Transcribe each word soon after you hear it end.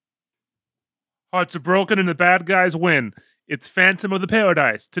Hearts are broken and the bad guys win. It's Phantom of the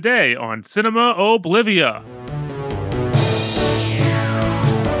Paradise, today on Cinema Oblivia.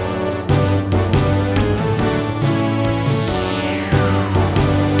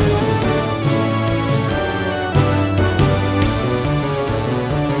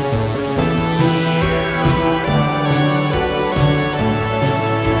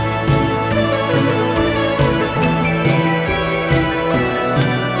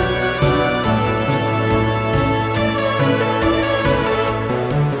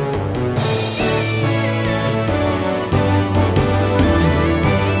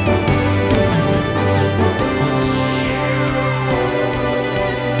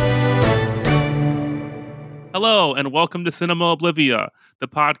 Hello, and welcome to Cinema Oblivia, the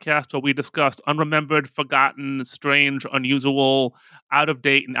podcast where we discuss unremembered, forgotten, strange, unusual, out of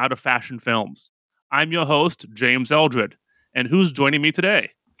date, and out of fashion films. I'm your host, James Eldred, and who's joining me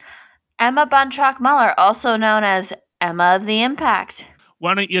today? Emma Buntrock Muller, also known as Emma of the Impact.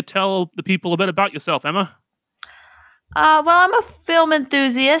 Why don't you tell the people a bit about yourself, Emma? Well, I'm a film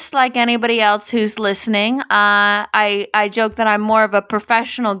enthusiast like anybody else who's listening. I joke that I'm more of a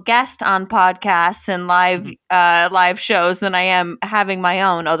professional guest on podcasts and live shows than I am having my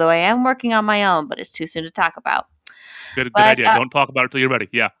own, although I am working on my own, but it's too soon to talk about. Good But, idea. Don't talk about it till you're ready.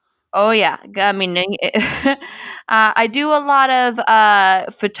 Yeah. Oh, yeah. I mean, I do a lot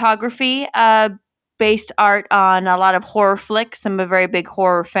of photography, based art on a lot of horror flicks. I'm a very big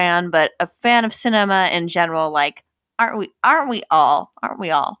horror fan, but a fan of cinema in general. Like, aren't we all? Aren't we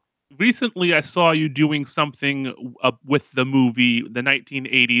all? Recently, I saw you doing something with the movie, the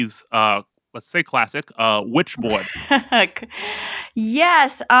 1980s, let's say classic, Witchboard.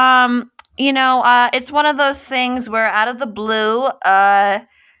 Yes. It's one of those things where out of the blue,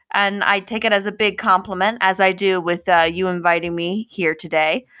 and I take it as a big compliment, as I do with you inviting me here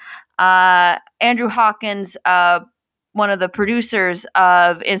today. Andrew Hawkins, one of the producers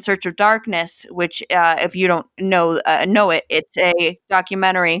of In Search of Darkness, which, if you don't know it, it's a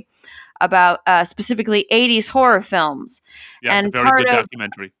documentary about specifically 80s horror films. Yeah, And it's a very good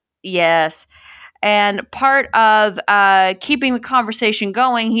documentary. Yes. And part of keeping the conversation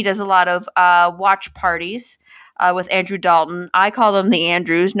going, he does a lot of watch parties with Andrew Dalton. I call them the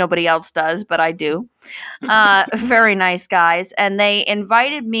Andrews. Nobody else does, but I do. Very nice guys. And they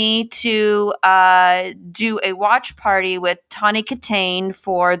invited me to do a watch party with Tawny Katane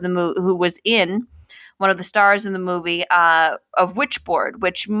for who was in one of the stars in the movie of Witchboard,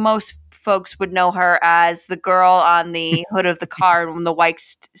 which most folks would know her as the girl on the hood of the car in the White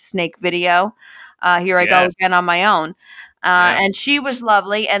Snake video. Here I go again on my own. And she was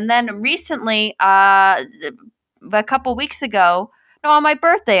lovely. And then recently, a couple weeks ago, no, on my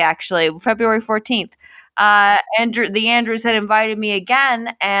birthday, actually, February 14th, the Andrews had invited me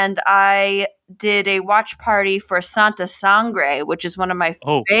again, and I did a watch party for Santa Sangre, which is one of my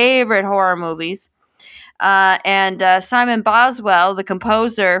favorite horror movies. And Simon Boswell, the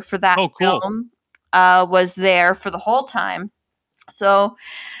composer for that film, was there for the whole time. So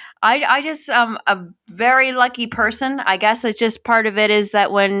I just a very lucky person. I guess it's just part of it is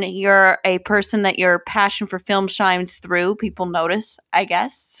that when you're a person that your passion for film shines through, people notice, I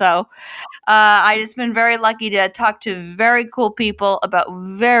guess. So I just been very lucky to talk to very cool people about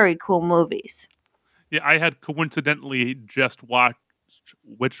very cool movies. Yeah, I had coincidentally just watched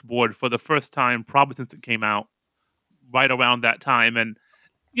Witchboard for the first time, probably since it came out, right around that time. And,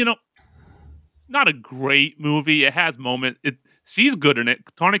 it's not a great movie. It has moments. She's good in it.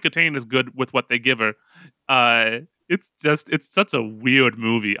 Tawny Katane is good with what they give her. It's such a weird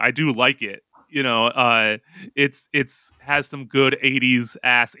movie. I do like it. It's has some good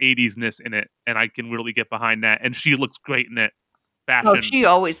 80s-ness in it, and I can really get behind that. And she looks great in it. Fashion. Oh, she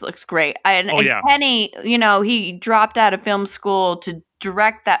always looks great. And Penny, he dropped out of film school to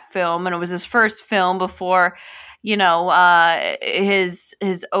direct that film, and it was his first film before, his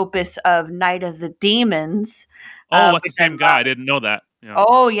opus of Night of the Demons. Oh, that's the same guy. I didn't know that. Yeah.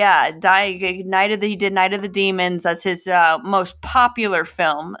 Oh yeah, he did Night of the Demons. That's his most popular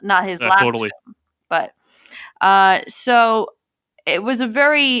film, not his last film. But so it was a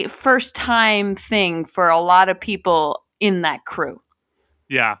very first time thing for a lot of people in that crew.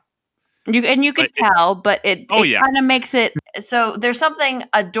 Yeah. You could tell, but it kind of makes it so there's something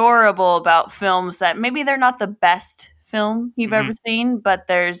adorable about films that maybe they're not the best film you've ever seen, but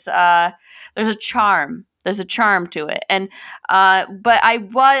there's a charm. There's a charm to it. And but I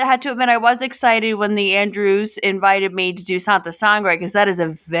had to admit I was excited when the Andrews invited me to do Santa Sangre, because that is a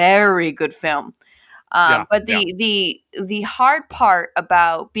very good film. But the hard part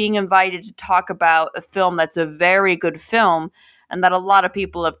about being invited to talk about a film that's a very good film and that a lot of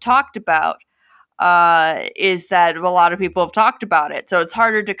people have talked about is that a lot of people have talked about it. So it's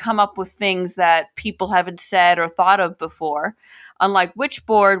harder to come up with things that people haven't said or thought of before. Unlike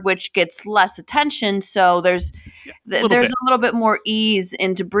Witchboard, which gets less attention, so Yeah, a little there's bit. a little bit more ease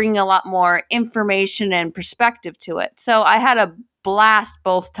into bringing a lot more information and perspective to it. So I had a blast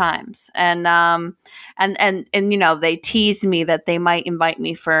both times, and they teased me that they might invite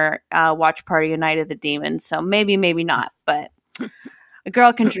me for watch party of Night of the Demons. So maybe not, but a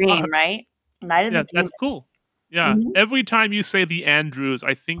girl can Uh, dream, right? Night of the yeah, that's Demons. cool. Yeah, Mhm. every time you say the Andrews,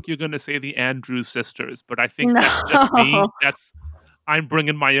 I think you're gonna say the Andrews sisters, but I think that's just me. No. That's I'm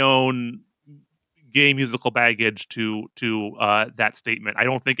bringing my own gay musical baggage to that statement. I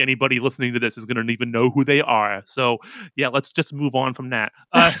don't think anybody listening to this is gonna even know who they are. So yeah, let's just move on from that.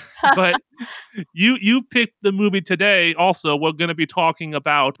 But you picked the movie today. Also, we're gonna be talking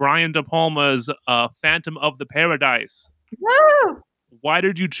about Brian De Palma's Phantom of the Paradise. Woo! Why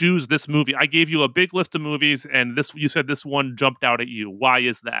did you choose this movie? I gave you a big list of movies, and this you said this one jumped out at you. Why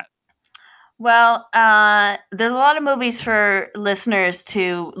is that? Well, there's a lot of movies for listeners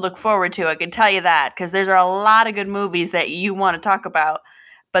to look forward to. I can tell you that because there's a lot of good movies that you want to talk about.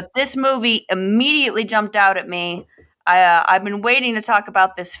 But this movie immediately jumped out at me. I've been waiting to talk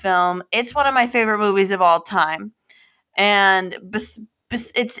about this film. It's one of my favorite movies of all time, and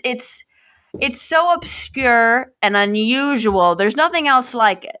it's so obscure and unusual. There's nothing else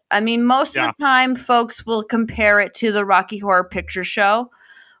like it. I mean, most of Yeah. the time, folks will compare it to the Rocky Horror Picture Show,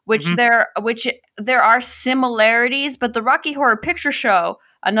 which Hmm. there are similarities, but the Rocky Horror Picture Show,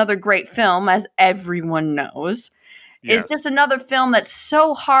 another great film, as everyone knows, is Yes. just another film that's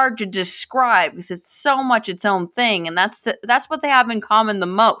so hard to describe because it's so much its own thing, and that's what they have in common the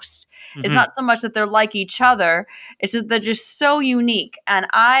most. It's Hmm. not so much that they're like each other; it's that they're just so unique. And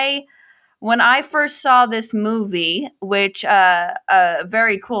when I first saw this movie, which a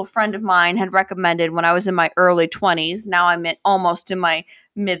very cool friend of mine had recommended when I was in my early 20s, now almost in my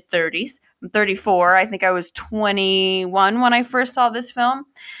mid 30s. I'm 34. I think I was 21 when I first saw this film.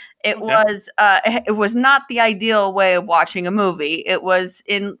 Okay. It was not the ideal way of watching a movie. It was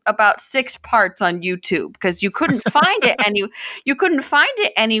in about 6 parts on YouTube because you couldn't find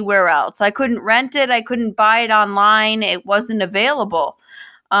it anywhere else. I couldn't rent it. I couldn't buy it online. It wasn't available.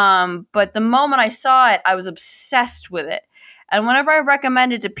 But the moment I saw it, I was obsessed with it. And whenever I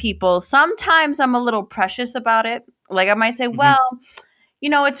recommend it to people, sometimes I'm a little precious about it. Like I might say, Hmm. well,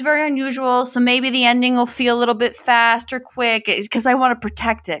 it's very unusual, so maybe the ending will feel a little bit fast or quick because I want to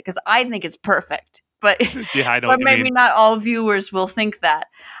protect it because I think it's perfect. But Yeah, I know but what you maybe mean. not all viewers will think that.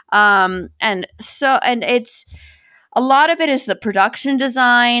 And it's a lot of it is the production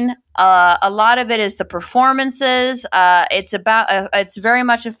design. A lot of it is the performances. It's very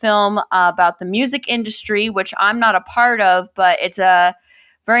much a film about the music industry, which I'm not a part of, but it's a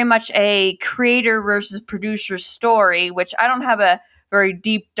very much a creator versus producer story, which I don't have a very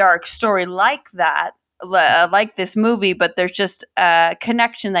deep, dark story like that, like this movie, but there's just a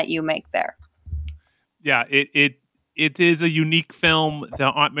connection that you make there. Yeah, it is a unique film. There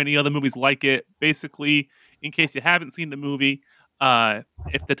aren't many other movies like it. Basically, in case you haven't seen the movie,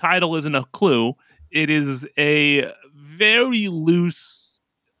 if the title isn't a clue, it is a very loose.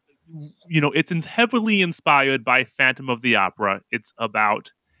 Heavily inspired by Phantom of the Opera. It's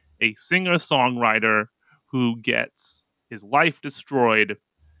about a singer songwriter who gets his life destroyed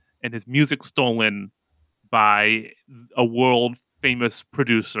and his music stolen by a world famous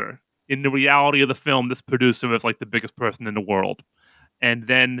producer. In the reality of the film, this producer is like the biggest person in the world. And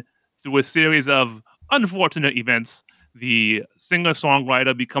then through a series of unfortunate events, the singer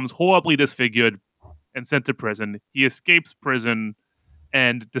songwriter becomes horribly disfigured and sent to prison. He escapes prison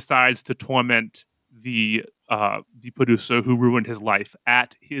and decides to torment the producer who ruined his life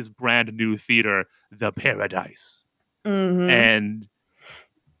at his brand new theater, the Paradise. Mm-hmm. And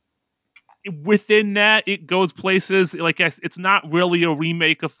within that, it goes places like it's not really a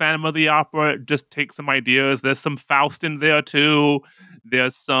remake of Phantom of the Opera. It just takes some ideas. There's some Faust in there too.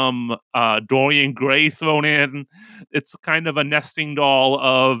 There's some Dorian Gray thrown in. It's kind of a nesting doll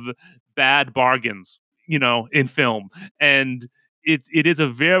of bad bargains, in film. And it is a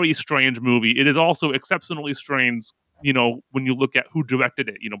very strange movie. It is also exceptionally strange, when you look at who directed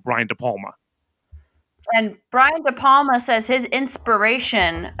it. Brian De Palma. And Brian De Palma says his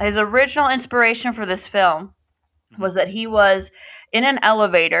original inspiration for this film Mhm. was that he was in an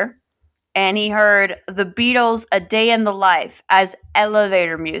elevator and he heard the Beatles' A Day in the Life as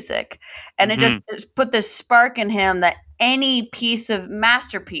elevator music. And Mhm. it's put this spark in him that any piece of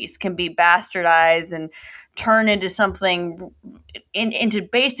masterpiece can be bastardized and turned into something into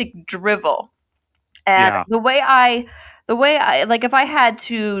basic drivel. And Yeah. the way I like if I had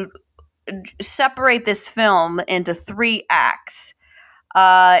to separate this film into 3 acts.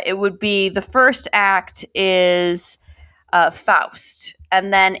 It would be the first act is Faust,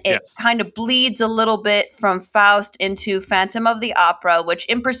 and then it Yes. kind of bleeds a little bit from Faust into Phantom of the Opera, which,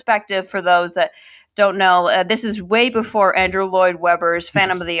 in perspective, for those that don't know, this is way before Andrew Lloyd Webber's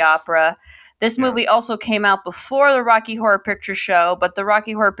Phantom Yes. of the Opera. This Yeah. movie also came out before the Rocky Horror Picture Show, but the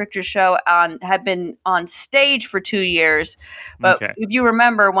Rocky Horror Picture Show had been on stage for 2 years. But Okay. if you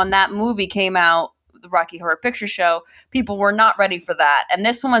remember when that movie came out, the Rocky Horror Picture Show, people were not ready for that. And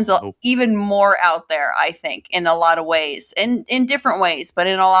this one's Nope. even more out there, I think, in a lot of ways, in different ways, but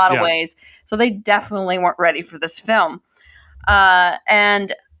in a lot of Yeah. ways. So they definitely weren't ready for this film.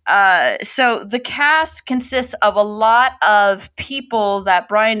 So the cast consists of a lot of people that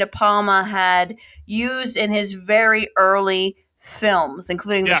Brian De Palma had used in his very early films,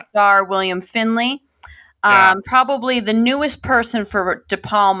 including the Yeah. star William Finley. Yeah. Probably the newest person for De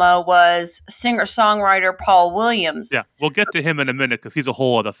Palma was singer-songwriter Paul Williams. Yeah, we'll get to him in a minute because he's a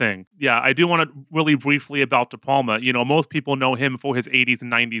whole other thing. Yeah, I do want to really briefly about De Palma. You know, most people know him for his 80s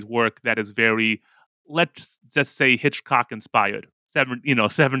and 90s work that is very, let's just say, Hitchcock inspired.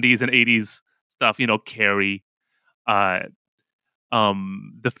 70s and 80s stuff. You know, Carrie, uh,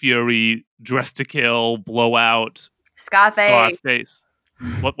 The Fury, Dress to Kill, Blowout, Scarface. Scarface.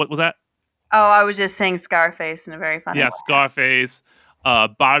 What was that? Oh, I was just saying Scarface in a very funny way. Yeah, Scarface.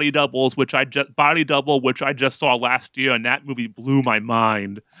 Body Doubles, Body Double, which I just saw last year, and that movie blew my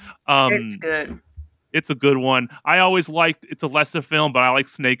mind. It's good. It's a good one. I always liked. It's a lesser film, but I like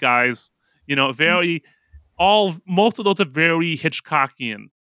Snake Eyes. You know, most of those are very Hitchcockian.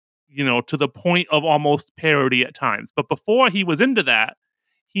 You know, to the point of almost parody at times. But before he was into that,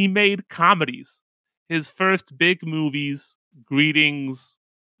 he made comedies. His first big movies,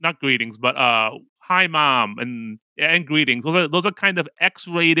 not Greetings, but Hi Mom and Greetings. Those are kind of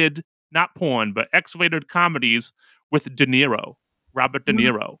X-rated, not porn, but X-rated comedies with Robert De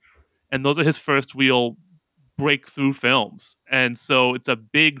Niro, and those are his first real breakthrough films. And so it's a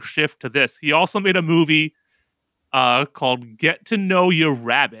big shift to this. He also made a movie called Get to Know Your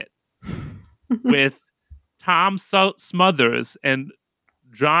Rabbit with Tom Smothers and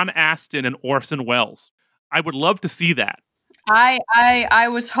John Astin and Orson Welles. I would love to see that. I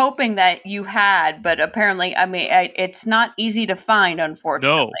was hoping that you had, but apparently, I mean, it's not easy to find,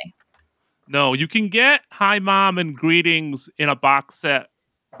 unfortunately. No, you can get Hi Mom and Greetings in a box set,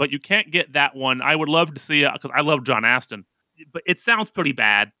 but you can't get that one. I would love to see it because I love John Astin, but it sounds pretty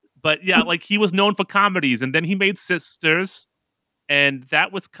bad. But yeah, like he was known for comedies, and then he made Sisters, and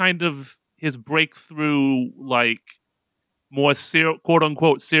that was kind of his breakthrough, like more quote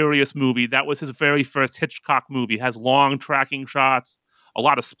unquote serious movie. That was his very first Hitchcock movie. It has long tracking shots, a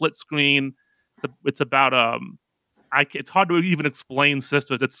lot of split screen. It's about it's hard to even explain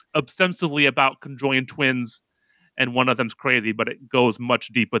Sisters. It's ostensibly about conjoined twins, and one of them's crazy, but it goes much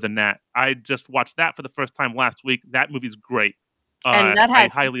deeper than that. I just watched that for the first time last week. That movie's great. And that I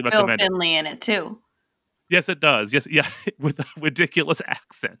has highly Bill recommend it. Finley in it too. Yes, it does. Yes, yeah, with a ridiculous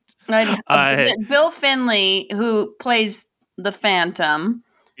accent. Bill Finley, who plays the Phantom,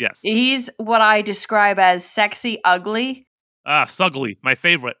 Yes. he's what I describe as sexy ugly. Sugly, my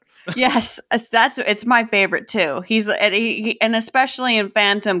favorite. Yes, it's my favorite too. And especially in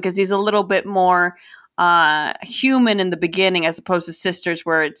Phantom because he's a little bit more human in the beginning as opposed to Sisters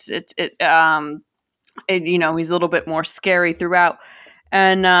where you know, he's a little bit more scary throughout.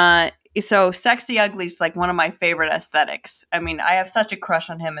 And so sexy ugly is like one of my favorite aesthetics. I mean, I have such a crush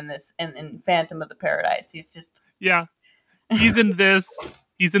on him in Phantom of the Paradise. He's just Yeah. He's in this.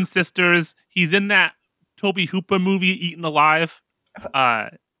 He's in Sisters. He's in that Toby Hooper movie, Eaten Alive.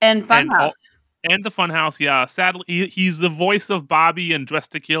 And Funhouse. And the Funhouse, yeah. Sadly, he's the voice of Bobby in Dress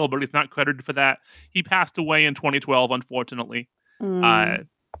to Kill, but he's not credited for that. He passed away in 2012, unfortunately.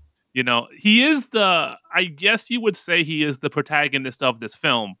 You know, I guess you would say he is the protagonist of this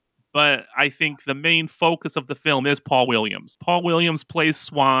film, but I think the main focus of the film is Paul Williams. Paul Williams plays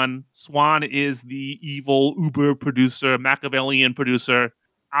Swan. Swan is the evil Uber producer, Machiavellian producer.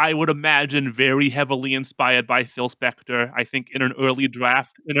 I would imagine very heavily inspired by Phil Spector. I think in an early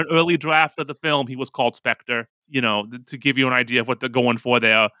draft of the film, he was called Spector, you know, to give you an idea of what they're going for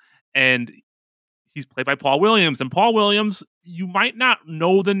there. And he's played by Paul Williams. And Paul Williams, you might not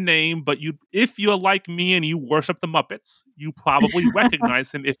know the name, but if you're like me and you worship the Muppets, you probably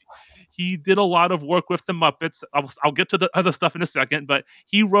recognize him. If he did a lot of work with the Muppets, I'll get to the other stuff in a second, but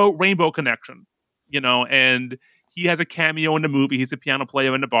he wrote Rainbow Connection, you know, and he has a cameo in the movie. He's a piano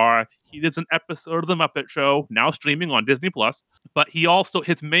player in the bar. He did an episode of The Muppet Show, now streaming on Disney Plus. But he also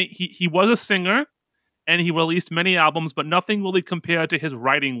he was a singer, and he released many albums, but nothing really compared to his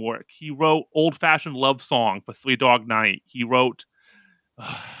writing work. He wrote "Old Fashioned Love Song" for Three Dog Night. He wrote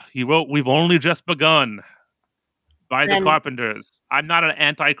 "We've Only Just Begun" by the And Carpenters. I'm not an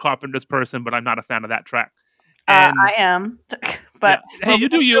anti-Carpenters person, but I'm not a fan of that track. And I am, yeah, but hey, we you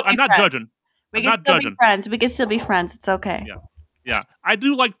can do you. still I'm be not friends. judging. We I'm can not still be judging. friends. We can still be friends. It's okay. Yeah. Yeah. I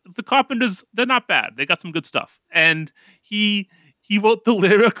do like the Carpenters, they're not bad. They got some good stuff. And he wrote the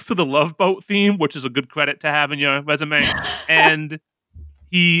lyrics to the Love Boat theme, which is a good credit to have in your resume. And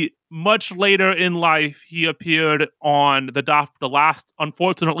he much later in life he appeared on the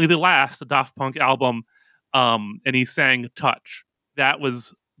last Daft Punk album, and he sang "Touch." That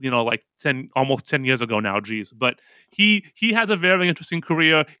was like 10 almost 10 years ago now. Geez, but he has a very interesting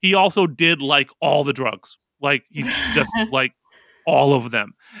career. He also did like all the drugs, like he just like all of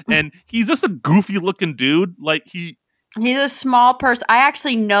them, and he's just a goofy looking dude. Like He's a small person. I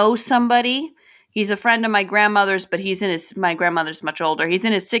actually know somebody. He's a friend of my grandmother's, but my grandmother's much older. He's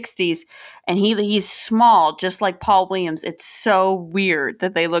in his 60s, and he's small, just like Paul Williams. It's so weird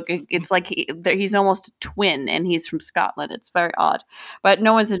that they look. It's like he's almost a twin, and he's from Scotland. It's very odd, but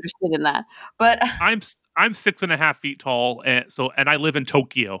no one's interested in that. But I'm 6.5 feet tall, and I live in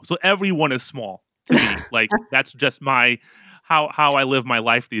Tokyo, so everyone is small to me. Like that's just my how I live my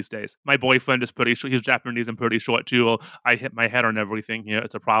life these days. My boyfriend is pretty short. He's Japanese and pretty short too. I hit my head on everything here.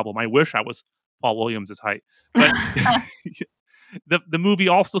 It's a problem. I wish I was Paul Williams' height, but the movie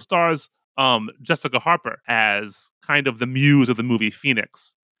also stars Jessica Harper as kind of the muse of the movie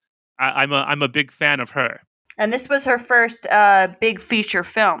Phoenix. I'm a big fan of her. and this was her first big feature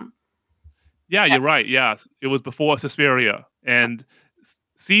film. Yeah, you're right. Yeah, it was before Suspiria, and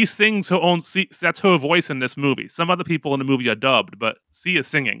C sings her own. C, that's her voice in this movie. Some other people in the movie are dubbed, but C is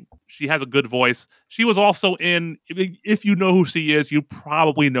singing. She has a good voice. She was also in. If you know who C is, you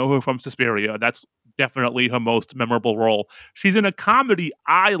probably know her from Suspiria. That's definitely her most memorable role. She's in a comedy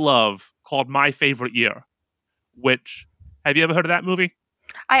I love called My Favorite Year. Which have you ever heard of that movie?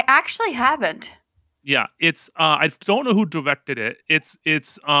 I actually haven't. Yeah, it's I don't know who directed it.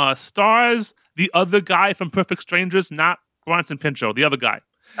 It's stars the other guy from Perfect Strangers, not Bronson Pinchot, the other guy.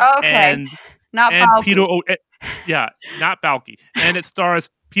 Okay, And not and Balky. yeah, not Balky. And it stars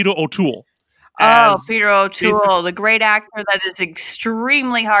Peter O'Toole Oh, as Peter basic O'Toole, the great actor that is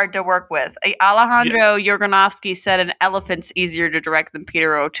extremely hard to work with. yeah, Alejandro Jurganovsky said an elephant's easier to direct than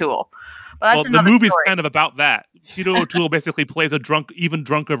Peter O'Toole. But well, that's the another movie's story. kind of about that. Peter O'Toole basically plays a even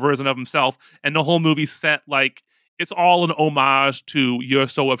drunker version of himself, and the whole movie's set like it's all an homage to Your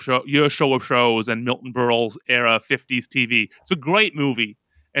Show of Shows and Milton Berle's era 50s TV. It's a great movie,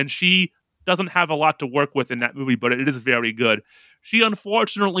 and she doesn't have a lot to work with in that movie, but it is very good. She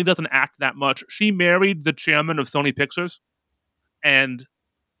unfortunately doesn't act that much. She married the chairman of Sony Pictures, and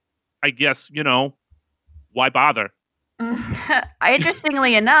I guess, why bother?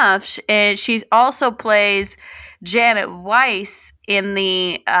 Interestingly enough, she's also plays Janet Weiss in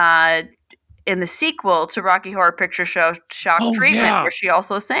the sequel to Rocky Horror Picture Show Shock Oh Treatment, yeah. where she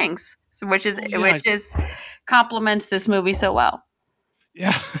also sings, Oh yeah. which is complements this movie so well.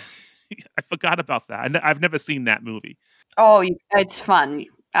 Yeah. I forgot about that. I've never seen that movie. Oh, it's fun.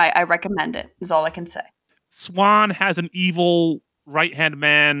 I recommend it. Is all I can say. Swan has an evil right hand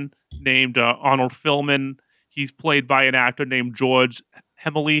man named Arnold Philman. He's played by an actor named George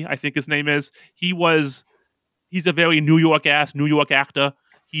Hemley, I think his name is. He's a very New York actor.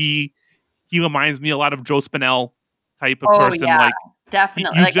 He he reminds me a lot of Joe Spinell type of Oh person. yeah, Like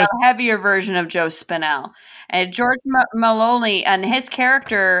definitely, you like just a heavier version of Joe Spinell. And George Maloney and his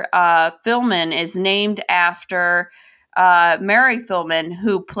character Philman is named after Mary Philman,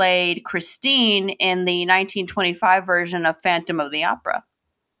 who played Christine in the 1925 version of Phantom of the Opera.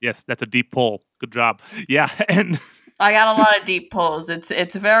 yes, that's a deep pull. Good job. Yeah, and I got a lot of deep pulls.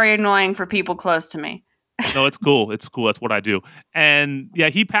 It's very annoying for people close to me. no, it's cool. It's cool. That's what I do. And yeah,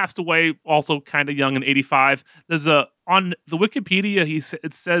 he passed away also kind of young in '85. There's a on the Wikipedia.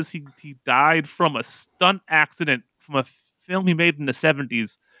 It says he died from a stunt accident from a film he made in the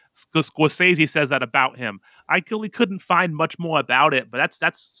 '70s. Scorsese says that about him. I really couldn't find much more about it, but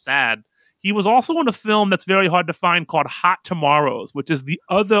that's sad. He was also in a film that's very hard to find called Hot Tomorrows, which is the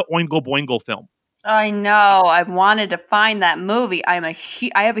other Oingo Boingo film. I know. I've wanted to find that movie. I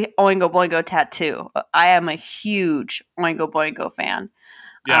have an Oingo Boingo tattoo. I am a huge Oingo Boingo fan.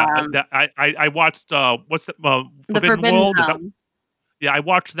 Yeah, Um, I watched what's that The Forbidden Forbidden World? Is that Zone. Yeah, I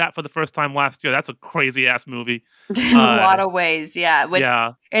watched that for the first time last year. That's a crazy ass movie. In a Uh, lot of ways, yeah. Which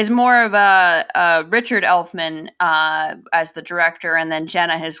yeah, is more of a Richard Elfman as the director, and then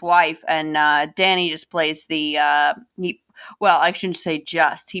Jenna, his wife, and Danny just plays the he. Well, I shouldn't say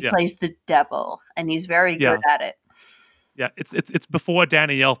just. He yeah, plays the devil, and he's very good yeah. at it. Yeah, it's before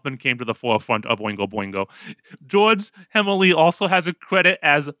Danny Elfman came to the forefront of Oingo Boingo. George Hemley also has a credit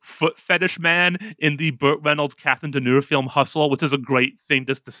as foot fetish man in the Burt Reynolds Catherine Deneuve film Hustle, which is a great thing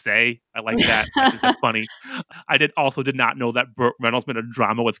just to say. I like that. I think that's funny. I did not know that Burt Reynolds made a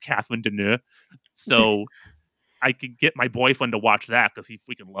drama with Catherine Deneuve, so I could get my boyfriend to watch that because he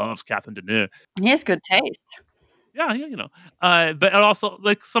freaking loves Catherine Deneuve. He has good taste. Yeah, yeah, but also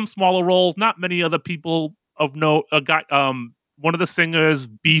like some smaller roles, not many other people of note. Got one of the singers,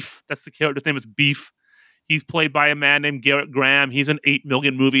 Beef. That's the character's name is Beef. He's played by a man named Garrett Graham. He's in 8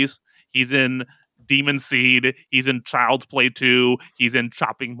 million movies. He's in Demon Seed. He's in Child's Play 2. He's in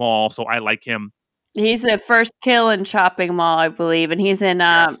Chopping Mall. So I like him. He's the first kill in Chopping Mall, I believe, and he's in.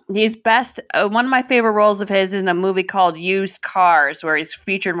 Yes. He's best. One of my favorite roles of his is in a movie called Used Cars, where he's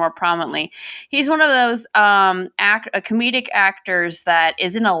featured more prominently. He's one of those comedic actors that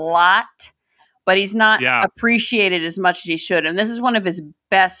is in a lot, but he's not Yeah. appreciated as much as he should. And this is one of his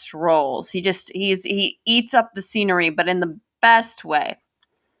best roles. He eats up the scenery, but in the best way.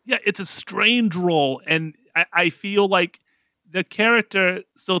 Yeah, it's a strange role, and I feel like the character.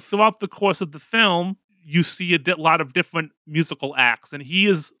 So throughout the course of the film, you see lot of different musical acts, and he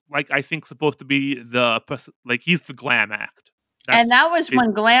is like I think supposed to be the person. Like he's the glam act. And That's that was it,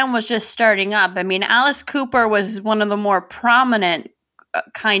 when glam was just starting up. I mean, Alice Cooper was one of the more prominent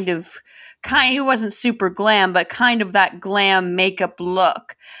kind. He wasn't super glam, but kind of that glam makeup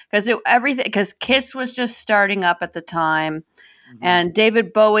look because Kiss was just starting up at the time, mhm. and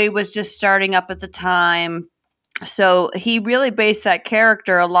David Bowie was just starting up at the time. So he really based that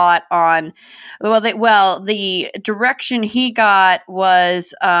character a lot on, the direction he got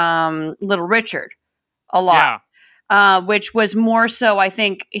was Little Richard a lot, Yeah, which was more so, I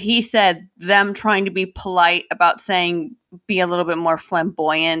think he said, them trying to be polite about saying be a little bit more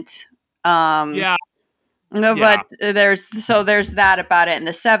flamboyant. Um, yeah, no, but yeah, there's that about it in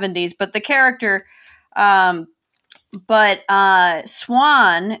the 70s. But the character, um,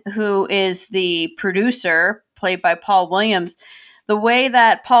 Swan, who is the producer, played by Paul Williams, the way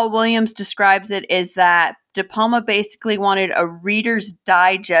that Paul Williams describes it is that De Palma basically wanted a Reader's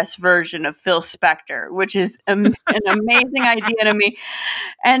Digest version of Phil Spector, which is an amazing idea to me.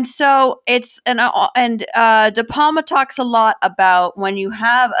 And so De Palma talks a lot about when you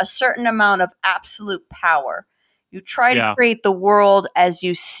have a certain amount of absolute power, you try to yeah, create the world as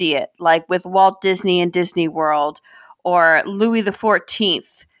you see it, like with Walt Disney and Disney World, or Louis the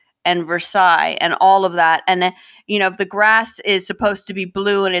 14th and Versailles and all of that. And if the grass is supposed to be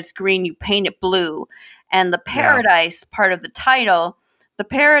blue and it's green, you paint it blue. And the yeah, paradise part of the title, the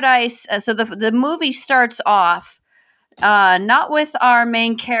paradise. So the movie starts off not with our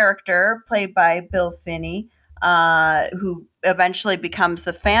main character, played by Bill Finney, who eventually becomes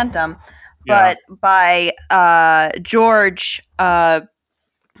the Phantom, yeah, but by George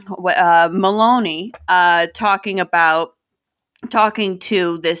Maloney talking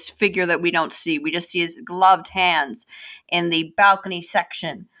to this figure that we don't see. We just see his gloved hands in the balcony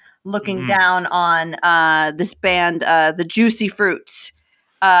section, looking mhm. down on this band, the Juicy Fruits.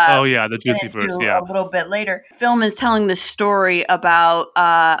 Uh, Oh yeah, the get Juicy Fruits. into Yeah, a little bit later. Film is telling this story about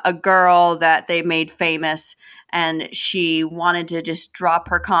a girl that they made famous, and she wanted to just drop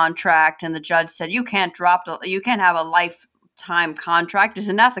her contract, and the judge said, "You can't you can't have a lifetime contract. It's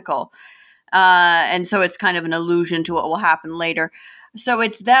unethical." And so it's kind of an allusion to what will happen later. So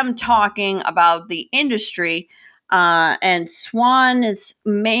it's them talking about the industry. And Swan's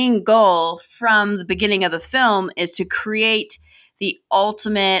main goal from the beginning of the film is to create the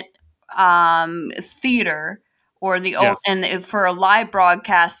ultimate theater, or yes, for a live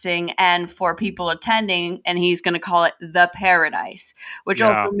broadcasting and for people attending, and he's going to call it the Paradise, which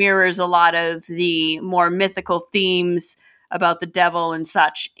also yeah. mirrors a lot of the more mythical themes about the devil and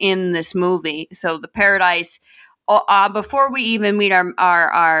such in this movie. So the Paradise, before we even meet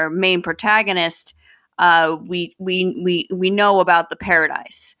our main protagonist, we know about the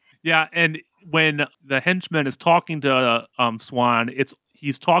Paradise. Yeah, and when the henchman is talking to Swan,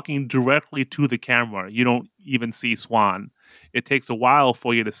 he's talking directly to the camera. You don't even see Swan. It takes a while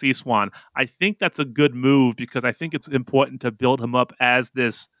for you to see Swan. I think that's a good move because I think it's important to build him up as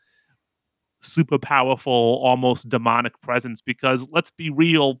this super powerful, almost demonic presence. Because let's be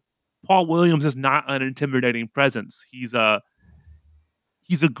real, Paul Williams is not an intimidating presence. He's a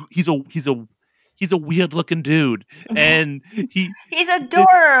he's a weird looking dude, and He's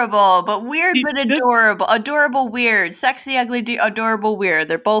adorable, but weird, he but this adorable. Adorable, weird, sexy, ugly, adorable, weird.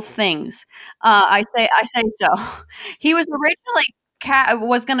 They're both things. I say so. He was originally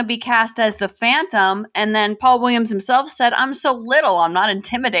was going to be cast as the Phantom, and then Paul Williams himself said, "I'm so little, I'm not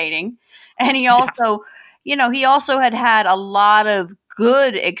intimidating," and he yeah. also, he also had a lot of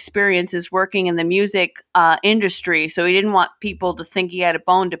good experiences working in the music industry, so he didn't want people to think he had a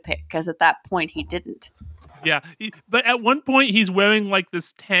bone to pick because at that point he didn't. Yeah, but at one point he's wearing like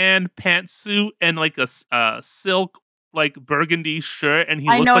this tan pantsuit and like a silk like burgundy shirt, and he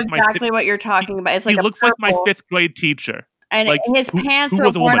I looks know like exactly what you're he, talking about. It's he like a looks like my purple, fifth grade teacher, and like his who pants are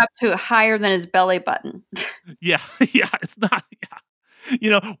was a worn woman. up to higher than his belly button. Yeah, yeah, it's not.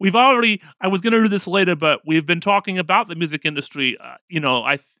 Yeah, we've already. I was going to do this later, but we've been talking about the music industry.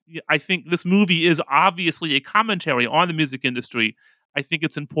 I think this movie is obviously a commentary on the music industry. I think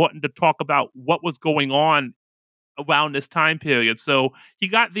it's important to talk about what was going on around this time period. So he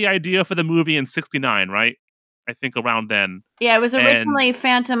got the idea for the movie in '69, right? I think around then. Yeah, it was And originally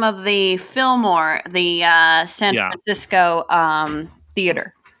Phantom of the Fillmore, the San yeah, Francisco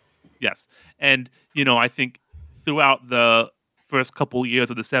theater. yes. And I think throughout the first couple years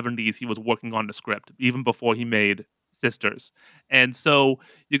of the '70s, he was working on the script even before he made Sisters. And so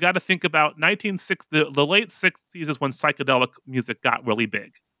you got to think about 1960, the late '60s is when psychedelic music got really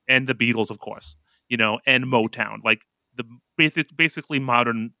big, and the Beatles, of course, and Motown, like the basically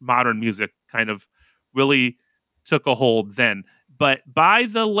modern music kind of really took a hold then. But by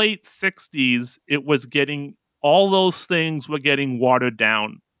the late '60s, it was getting all those things were getting watered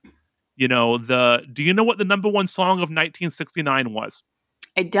down. Do you know what the number one song of 1969 was?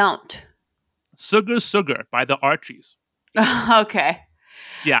 I don't. Sugar Sugar by the Archies. Okay.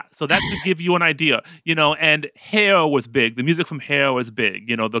 Yeah, so that to give you an idea, and Hair was big. The music from Hair was big,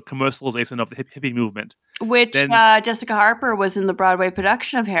 the commercialization of the hippie movement. Which Then, Jessica Harper was in the Broadway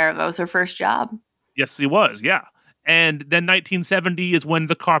production of Hair. That was her first job. yes, he was, yeah. And then 1970 is when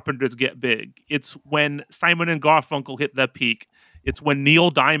the Carpenters get big. It's when Simon and Garfunkel hit their peak. It's when Neil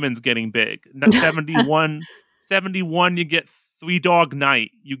Diamond's getting big. 71, you get Three Dog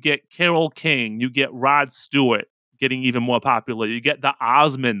Night. You get Carole King. You get Rod Stewart getting even more popular. You get the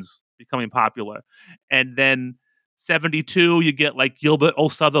Osmonds becoming popular. And then 72, you get like Gilbert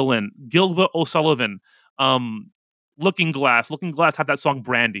O'Sullivan. Looking Glass. Looking Glass had that song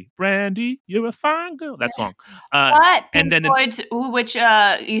Brandy. Brandy, you're a fine girl. That song. But And Pink then Floyd's, which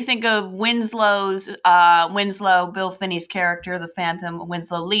you think of Winslow, Bill Finney's character, the Phantom,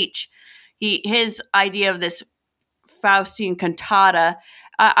 Winslow Leach. His idea of this Faustian cantata.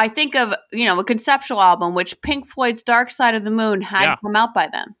 I think of a conceptual album, which Pink Floyd's Dark Side of the Moon had come out by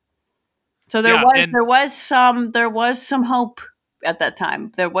then. So there was some hope at that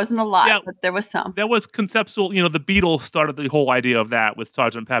time. There wasn't a lot, but there was some. There was conceptual. The Beatles started the whole idea of that with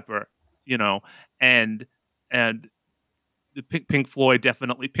Sgt. Pepper. And Pink Floyd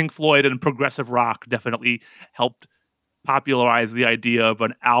definitely. Pink Floyd and progressive rock definitely helped popularize the idea of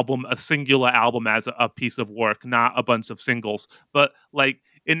an album, a singular album as a piece of work, not a bunch of singles. But like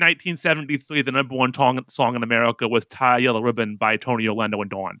in 1973, the number one song in America was "Tie a Yellow Ribbon" by Tony Orlando and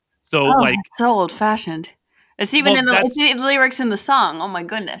Dawn. So so old fashioned. It's even it's the lyrics in the song. Oh my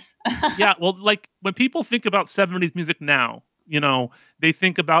goodness. Yeah, well, like when people think about '70s music now, they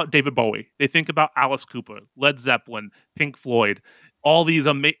think about David Bowie, they think about Alice Cooper, Led Zeppelin, Pink Floyd, all these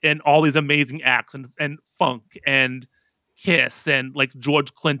amazing acts and funk and Kiss and like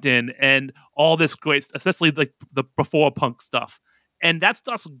George Clinton and all this great, especially like the before punk stuff. And that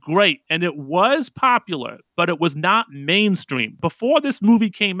stuff's great. And it was popular, but it was not mainstream. Before this movie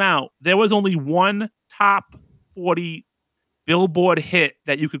came out, there was only one top 40 Billboard hit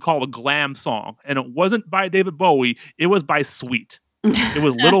that you could call a glam song. And it wasn't by David Bowie, it was by Sweet. It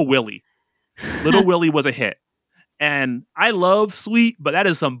was Little Willie. Little Willie was a hit. And I love Sweet, but that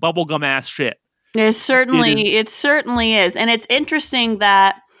is some bubblegum ass shit. It certainly is. And it's interesting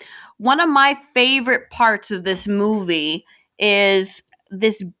that one of my favorite parts of this movie is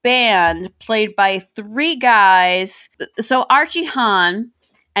this band played by three guys. So Archie Hahn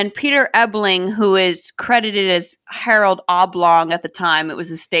and Peter Ebling, who is credited as Harold Oblong at the time. It was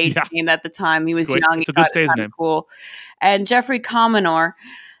his stage name at the time. He was young. It's a good stage name. Cool. And Jeffrey Comenor.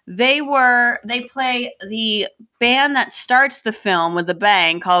 They play the band that starts the film with a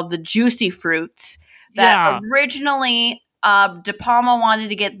bang called the Juicy Fruits. That originally De Palma wanted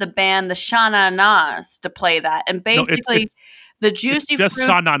to get the band the Sha Na Nas to play that, and basically the Juicy Fruits. Just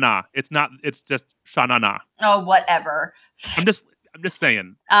Sha Na Na. It's not. It's just Sha Na Na. Oh, whatever. I'm just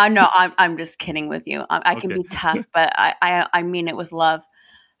saying. No, I'm just kidding with you. I can be tough, but I mean it with love.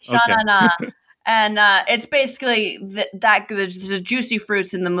 Sha Na Na. And it's basically the juicy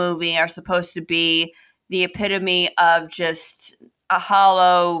fruits in the movie are supposed to be the epitome of just a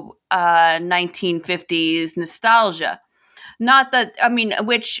hollow 1950s nostalgia. Not that, I mean,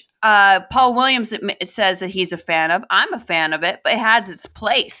 which Paul Williams it says that he's a fan of. I'm a fan of it, but it has its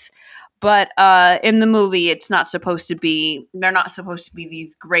place. But in the movie, it's not supposed to be. They're not supposed to be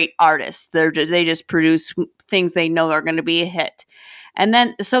these great artists. They just produce things they know are going to be a hit. And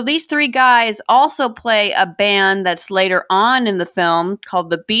then, so these three guys also play a band that's later on in the film called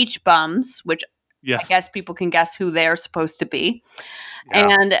the Beach Bums, which I Yes. guess people can guess who they're supposed to be.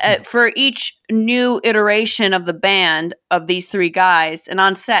 Yeah. And for each new iteration of the band of these three guys, and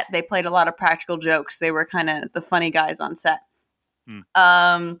on set, they played a lot of practical jokes. They were kind of the funny guys on set.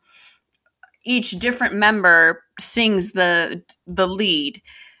 Hmm. Each different member sings the lead.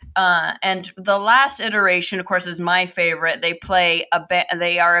 And the last iteration, of course, is my favorite. They play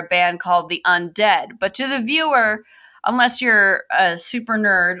They are a band called the Undead. But to the viewer, unless you're a super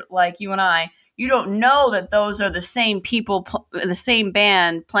nerd like you and I, you don't know that those are the same people, the same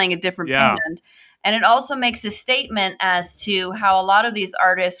band playing a different Yeah. band. And it also makes a statement as to how a lot of these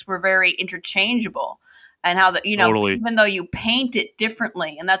artists were very interchangeable, and how that Totally. even though you paint it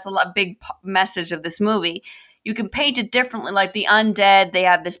differently, and that's big message of this movie, you can paint it differently. Like the Undead, they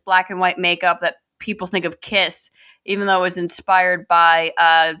have this black and white makeup that people think of Kiss, even though it was inspired by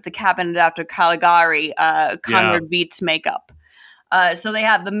the Cabinet of Dr. Caligari, Yeah. Conrad Beats makeup. So they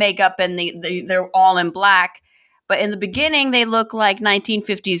have the makeup and they're all in black. But in the beginning, they look like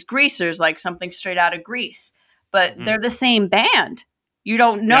 1950s greasers, like something straight out of Grease. But Hmm. they're the same band. You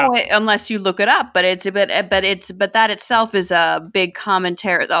don't Yeah. know it unless you look it up. But but that itself is a big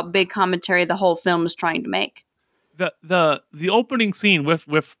commentary. A big commentary the whole film is trying to make. The opening scene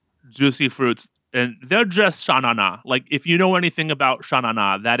with Juicy Fruits, and they're just Sha-Na-Na. Like, if you know anything about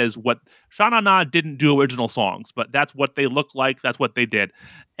Sha-Na-Na, that is what Sha-Na-Na didn't do original songs, but that's what they look like. That's what they did.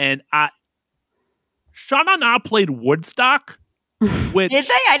 And Sha-Na-Na played Woodstock, Did which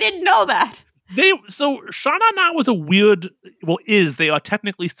they? I didn't know that. Sha-Na-Na was a weird. Well, they are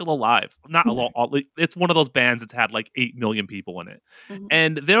technically still alive. Not a lot. It's one of those bands that's had like 8 million people in it, Mhm.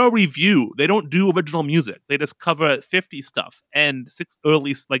 and they're a review. They don't do original music. They just cover 50 stuff and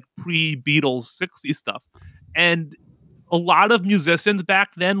early like pre-Beatles 60 stuff, and a lot of musicians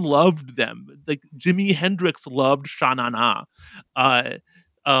back then loved them. Like Jimi Hendrix loved Sha-Na-Na. Uh,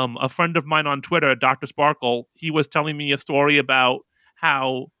 a friend of mine on Twitter, Dr. Sparkle, he was telling me a story about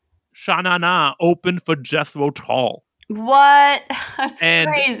how Sha-Na-Na opened for Jethro Tull. What? That's And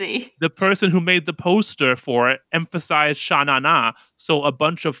crazy. the person who made the poster for it emphasized Sha-Na-Na. So a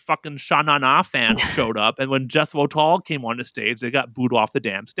bunch of fucking Sha-Na-Na fans showed up. And when Jethro Tull came on the stage, they got booed off the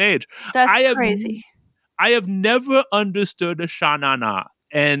damn stage. That's I have crazy. I have never understood a Sha-Na-Na.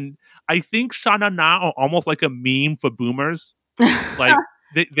 And I think Sha-Na-Na are almost like a meme for boomers. Like,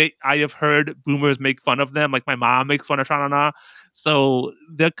 I have heard boomers make fun of them. Like, my mom makes fun of Sha-Na-Na. So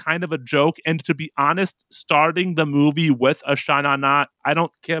they're kind of a joke. And to be honest, starting the movie with a Sha-Na-Na, I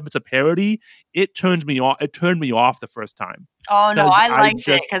don't care if it's a parody. It turns me off. It turned me off the first time Oh no, because I I liked it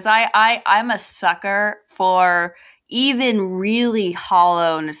just, because I'm a sucker for even really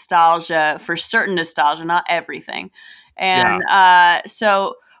hollow nostalgia, for certain nostalgia, not everything. And yeah,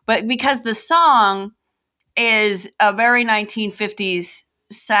 but because the song is a very 1950s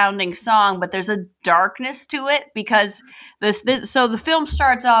sounding song, but there's a darkness to it because so the film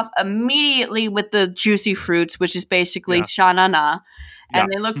starts off immediately with the Juicy Fruits, which is basically yeah, Sha Na Na, yeah,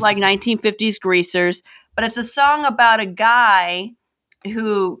 and they look like 1950s greasers. But it's a song about a guy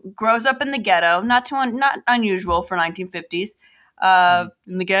who grows up in the ghetto, not unusual for 1950s, mhm,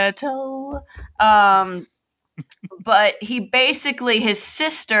 in the ghetto. Um, but he basically his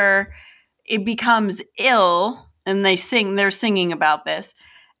sister it becomes ill, and they're singing about this,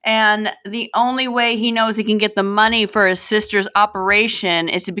 and the only way he knows he can get the money for his sister's operation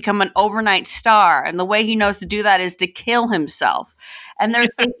is to become an overnight star, and the way he knows to do that is to kill himself. And there's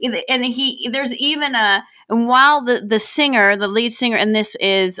even a and while the lead singer, and this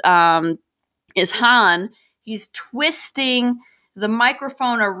is Han. He's twisting the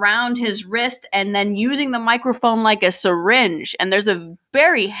microphone around his wrist and then using the microphone like a syringe. And there's a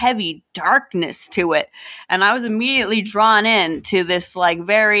very heavy darkness to it. And I was immediately drawn in to this, like,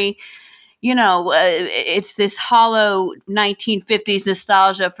 very, it's this hollow 1950s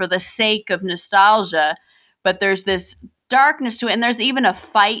nostalgia for the sake of nostalgia. But there's this darkness to it. And there's even a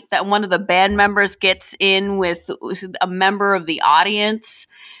fight that one of the band members gets in with a member of the audience,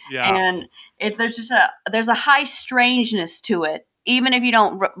 yeah. and there's a high strangeness to it, even if you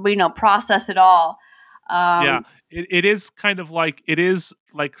don't process it all. Yeah, Um, it is kind of like it is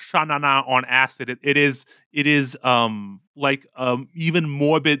Sha Na Na on acid. It is like even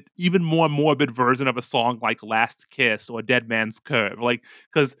more morbid version of a song like Last Kiss or Dead Man's Curve. Like,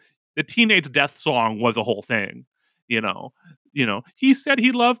 because the teenage death song was a whole thing, you know. He said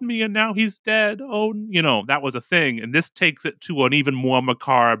he loved me and now he's dead. Oh, that was a thing. And this takes it to an even more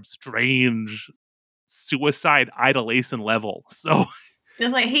macabre, strange suicide idolation level. So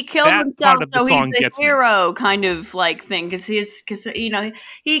It's like he killed that himself, part of the so he's song the gets me. hero kind of like thing. Because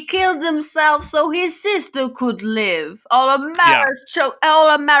he killed himself so his sister could live. Yeah. All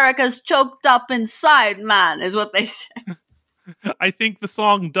America's choked up inside, man, is what they say. I think the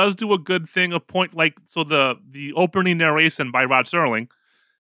song does do a good thing of so the opening narration by Rod Serling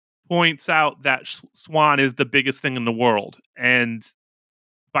points out that Swan is the biggest thing in the world. And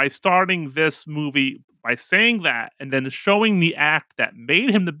by starting this movie by saying that and then showing the act that made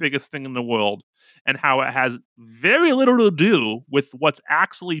him the biggest thing in the world and how it has very little to do with what's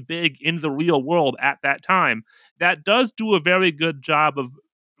actually big in the real world at that time, that does do a very good job of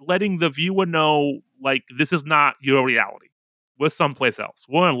letting the viewer know, like, this is not your reality. We're someplace else.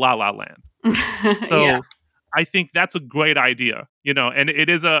 We're in La La Land. Yeah. So I think that's a great idea, and it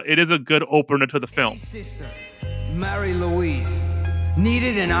is a good opener to the film. His sister, Mary Louise,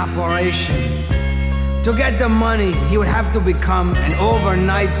 needed an operation. To get the money, he would have to become an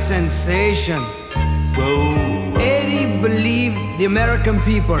overnight sensation. Eddie believed the American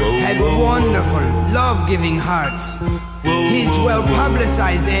people had wonderful, love-giving hearts. His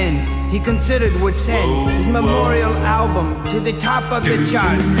well-publicized end, he considered, would send his memorial album to the top of the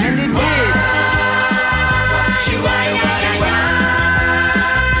charts, and it did.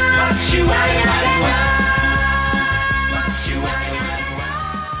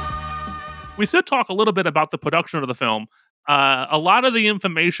 We should talk a little bit about the production of the film. A lot of the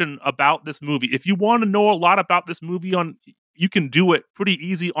information about this movie, if you want to know a lot about this movie, you can do it pretty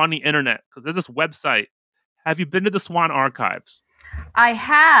easy on the internet because there's this website. Have you been to the Swan Archives? I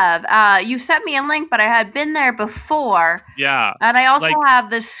have. You sent me a link, but I had been there before. Yeah. And I also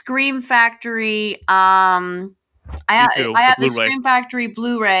have the Scream Factory. I have the Scream Factory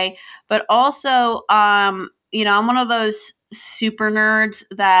Blu-ray, but also, I'm one of those super nerds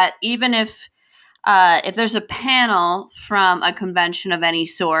that even if there's a panel from a convention of any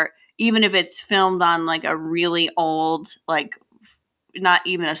sort, even if it's filmed on like a really old, like not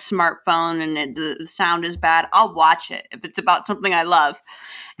even a smartphone and the sound is bad, I'll watch it if it's about something I love.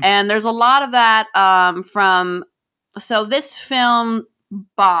 And there's a lot of that so this film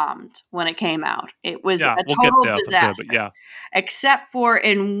bombed when it came out. It was a total disaster. For sure, except for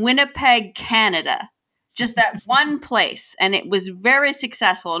in Winnipeg, Canada. Just that one place, and it was very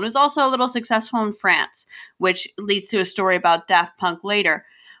successful. And it was also a little successful in France, which leads to a story about Daft Punk later.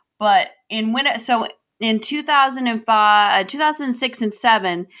 But in 2005, 2006 and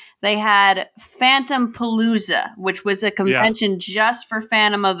 2007, they had Phantom Palooza, which was a convention just for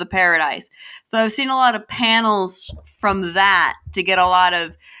Phantom of the Paradise. So I've seen a lot of panels from that to get a lot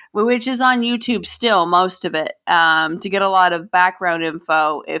of, which is on YouTube still, most of it, to get a lot of background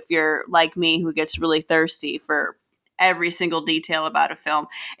info if you're like me who gets really thirsty for every single detail about a film.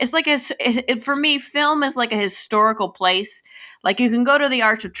 It's like for me, film is like a historical place. Like you can go to the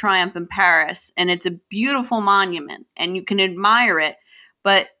Arch of Triumph in Paris and it's a beautiful monument and you can admire it,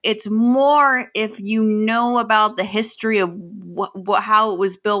 but it's more if you know about the history of how it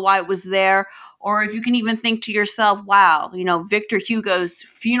was built, why it was there, or if you can even think to yourself, wow, Victor Hugo's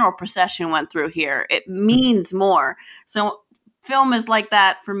funeral procession went through here. It means more. So film is like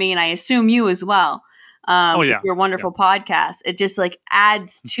that for me, and I assume you as well. Your wonderful podcast. It just like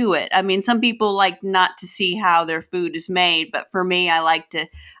adds to it. I mean, some people like not to see how their food is made, but for me, I like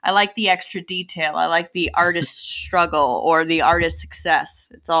the extra detail. I like the artist's struggle or the artist's success.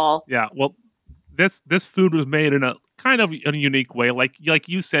 It's all. Yeah. Well, this food was made in a kind of a unique way. Like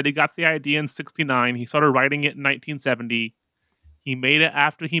you said, he got the idea in '69. He started writing it in 1970. He made it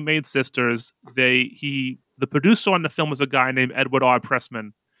after he made Sisters. The producer on the film was a guy named Edward R.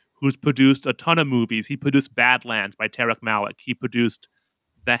 Pressman, who's produced a ton of movies. He produced Badlands by Tarek Malik. He produced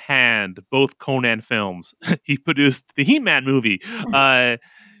The Hand, both Conan films. He produced the He-Man movie,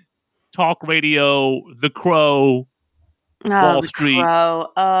 Talk Radio, The Crow, Wall Street. Crow.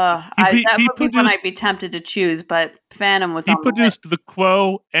 That would be one I'd be tempted to choose, but Phantom was on the list. He produced The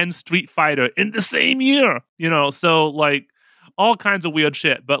Crow and Street Fighter in the same year. So like all kinds of weird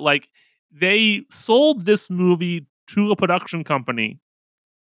shit. But like they sold this movie to a production company.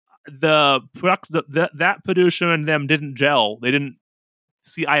 That producer and them didn't gel. They didn't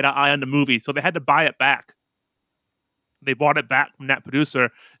see eye to eye on the movie, so they had to buy it back. They bought it back from that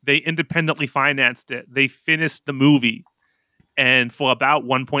producer. They independently financed it. They finished the movie, and for about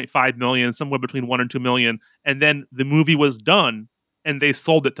 1.5 million, somewhere between 1 and 2 million, and then the movie was done and they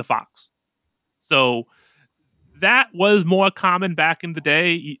sold it to Fox. So that was more common back in the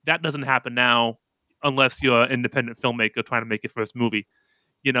day. That doesn't happen now unless you're an independent filmmaker trying to make your first movie,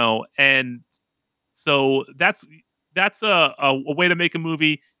 and so that's a way to make a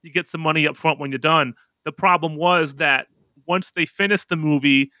movie. You get some money up front when you're done. The problem was that once they finished the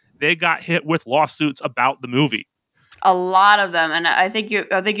movie, they got hit with lawsuits about the movie. A lot of them, and I think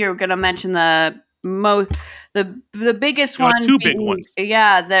you're going to mention the biggest There are one. two big ones.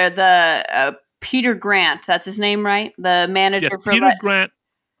 Yeah, they're the Peter Grant. That's his name, right? The manager Yes, for Peter Grant.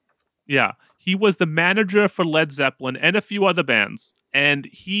 Yeah, he was the manager for Led Zeppelin and a few other bands. And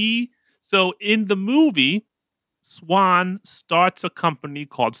so in the movie, Swan starts a company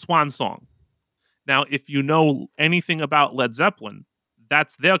called Swan Song. Now, if you know anything about Led Zeppelin,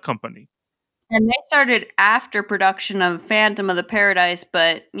 that's their company. And they started after production of Phantom of the Paradise,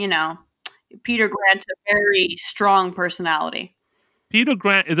 but Peter Grant's a very strong personality. Peter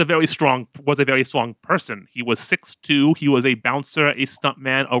Grant was a very strong person. He was 6'2". He was a bouncer, a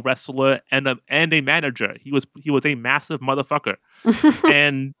stuntman, a wrestler, and a manager. He was a massive motherfucker,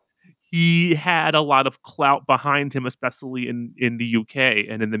 and he had a lot of clout behind him, especially in the UK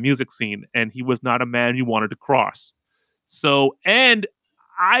and in the music scene. And he was not a man you wanted to cross. So, and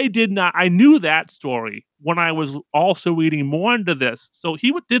I knew that story when I was also reading more into this. So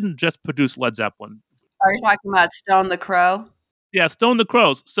he didn't just produce Led Zeppelin. Are you talking about Stone the Crow? Yeah, Stone the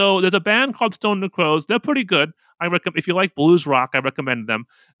Crows. So there's a band called Stone the Crows. They're pretty good. I recommend if you like blues rock, I recommend them.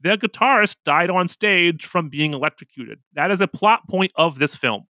 Their guitarist died on stage from being electrocuted. That is a plot point of this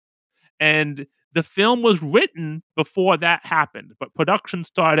film. And the film was written before that happened, but production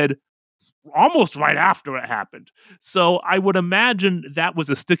started almost right after it happened. So I would imagine that was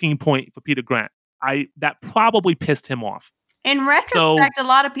a sticking point for Peter Grant. That probably pissed him off. In retrospect, a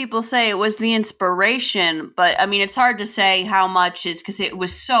lot of people say it was the inspiration, but I mean, it's hard to say how much is because it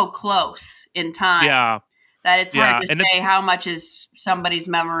was so close in time. Yeah. That it's hard to say how much is somebody's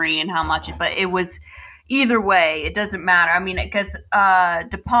memory and how much but it was either way, it doesn't matter. I mean, because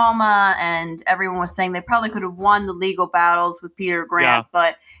De Palma and everyone was saying they probably could have won the legal battles with Peter Grant,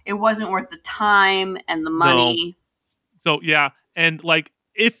 but it wasn't worth the time and the money. No. So, yeah. And like,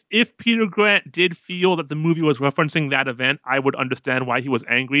 if Peter Grant did feel that the movie was referencing that event, I would understand why he was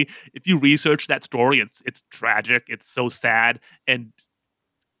angry. If you research that story, it's tragic. It's so sad. And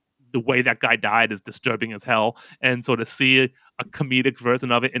the way that guy died is disturbing as hell. And so to see a comedic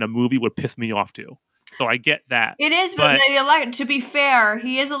version of it in a movie would piss me off too. So I get that. It is, but to be fair,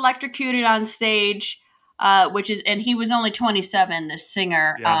 he is electrocuted on stage, and he was only 27, this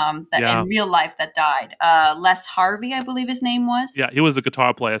singer, in real life that died. Les Harvey, I believe his name was. Yeah, he was a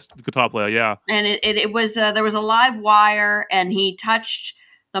guitar player, yeah. And it was, there was a live wire, and he touched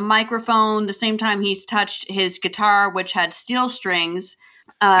the microphone the same time he touched his guitar, which had steel strings.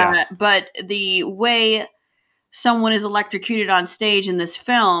 But the way someone is electrocuted on stage in this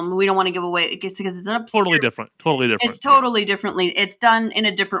film, we don't want to give away because it's an obscure, totally different. It's totally differently. It's done in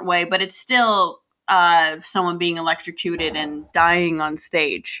a different way, but it's still someone being electrocuted and dying on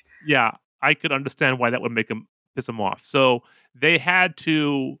stage. Yeah, I could understand why that would piss him off. So they had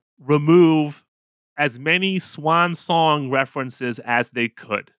to remove as many Swan Song references as they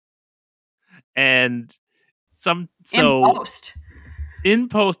could, and in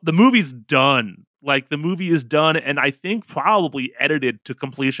post, the movie's done. Like, the movie is done, and I think probably edited to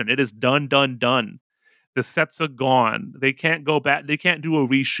completion. It is done. The sets are gone. They can't go back. They can't do a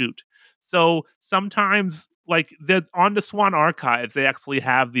reshoot. So sometimes, like, on the Swan Archives, they actually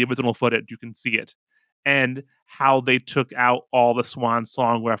have the original footage. You can see it. And how they took out all the Swan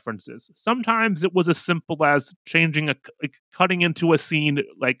Song references. Sometimes it was as simple as cutting into a scene,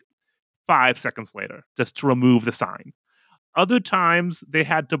 like, 5 seconds later, just to remove the sign. Other times, they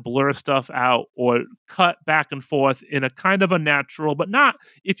had to blur stuff out or cut back and forth in a kind of a natural, but not,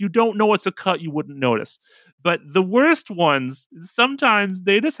 if you don't know it's a cut, you wouldn't notice. But the worst ones, sometimes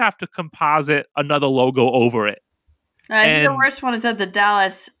they just have to composite another logo over it. I think the worst one is at the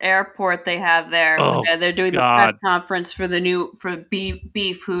Dallas airport they have there. They're doing the press conference for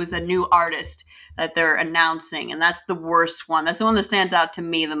Beef, who's a new artist that they're announcing. And that's the worst one. That's the one that stands out to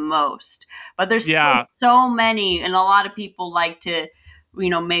me the most. But there's still so many, and a lot of people like to,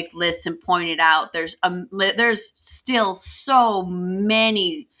 make lists and point it out. There's still so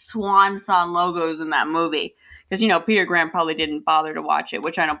many Swan Song logos in that movie. Because, Peter Grant probably didn't bother to watch it,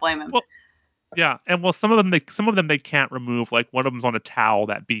 which I don't blame him. Well, yeah, and some of them they can't remove. Like, one of them's on a towel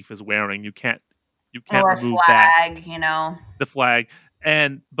that Beef is wearing. You can't or remove a flag, that. The flag.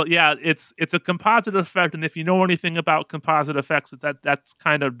 But yeah, it's a composite effect, and if you know anything about composite effects, that's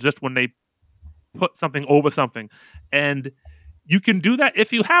kind of just when they put something over something. And you can do that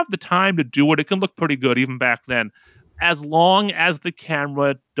if you have the time to do it. It can look pretty good even back then, as long as the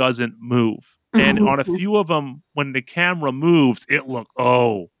camera doesn't move. And on a few of them, when the camera moves,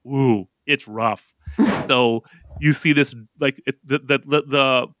 it's rough. So you see this like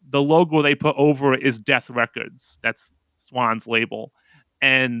the logo they put over it is Death Records. That's Swan's label,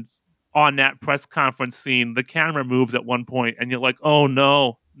 and on that press conference scene, the camera moves at one point, and you're like, "Oh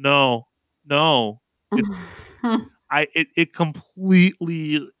no, no, no!" It's it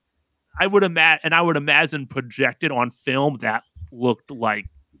completely. I would imagine projected on film that looked like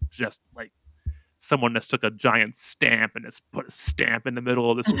just like someone just took a giant stamp and just put a stamp in the middle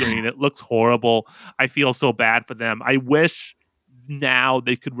of the screen. It looks horrible. I feel so bad for them. I wish now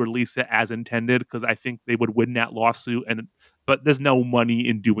they could release it as intended because I think they would win that lawsuit. But there's no money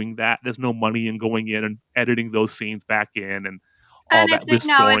in doing that. There's no money in going in and editing those scenes back in and all And that, it's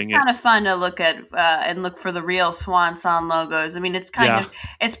restoring it. kind of fun to look at and look for the real Swan Song logos. I mean, it's Yeah.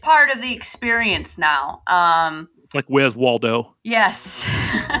 it's part of the experience now. It's like, where's Waldo? Yes.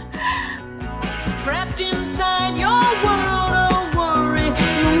 Trapped inside your world of worry,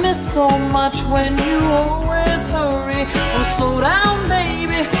 you miss so much when you always hurry. Oh, slow down,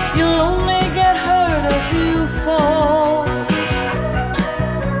 baby, you'll only get hurt if you fall.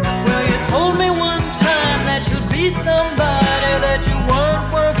 Well, you told me one time that you'd be somebody, that you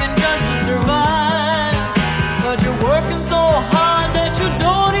weren't working just to survive, but you're working so hard that you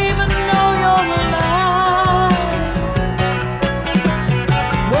don't even know you're alive.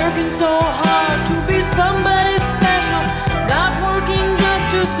 Working so hard to be somebody special, not working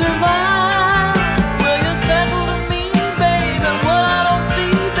just to survive. Well, you're special to me, babe, and what I don't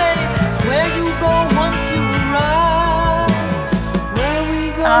see, babe, is where you go once you arrive. Where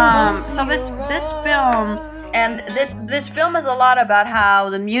we go once So we this film and this film is a lot about how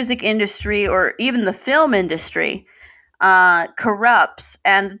the music industry or even the film industry corrupts,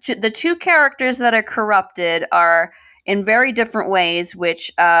 and the two characters that are corrupted are in very different ways.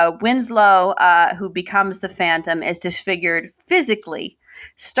 Which Winslow, who becomes the Phantom, is disfigured physically,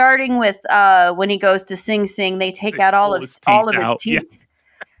 starting with when he goes to Sing Sing. They take out all of his teeth.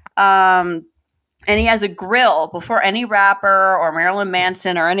 And he has a grill. Before any rapper or Marilyn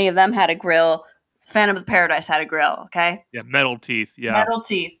Manson or any of them had a grill, Phantom of the Paradise had a grill. Okay. Yeah, metal teeth. Yeah, Metal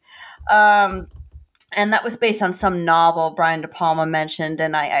teeth. And that was based on some novel Brian De Palma mentioned,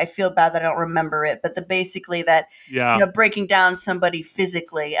 and I feel bad that I don't remember it. But basically that breaking down somebody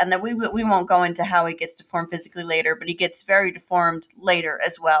physically, and then we won't go into how he gets deformed physically later, but he gets very deformed later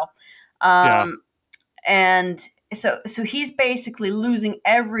as well. And so he's basically losing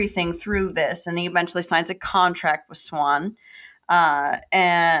everything through this, and he eventually signs a contract with Swan.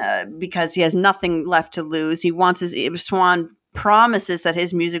 And because he has nothing left to lose, Swan promises that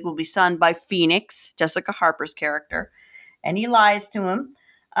his music will be sung by Phoenix, Jessica Harper's character, and he lies to him.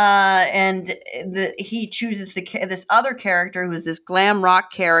 And he chooses this other character, who is this glam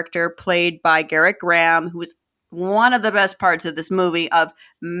rock character played by Garrett Graham, who is one of the best parts of this movie, of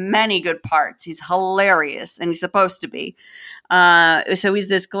many good parts. He's hilarious, and he's supposed to be. So he's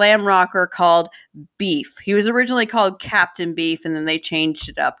this glam rocker called Beef. He was originally called Captain Beef, and then they changed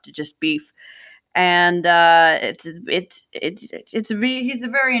it up to just Beef. And he's a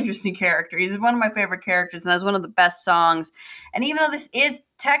very interesting character. He's one of my favorite characters, and has one of the best songs. And even though this is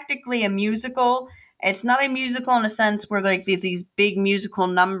technically a musical, it's not a musical in a sense where like these big musical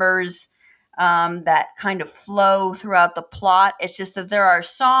numbers that kind of flow throughout the plot. It's just that there are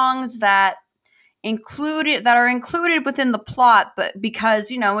songs that are included within the plot, but because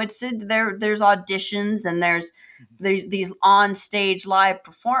it's there's auditions and there's these on stage live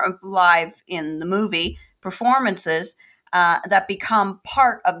in the movie performances that become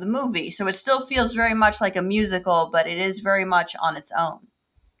part of the movie. So it still feels very much like a musical, but it is very much on its own.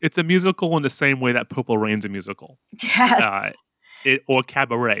 It's a musical in the same way that Purple Rain's a musical. Yes. Or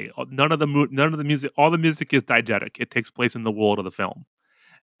Cabaret. None of the music, all the music is diegetic. It takes place in the world of the film.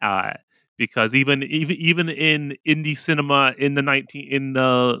 Because even in indie cinema in the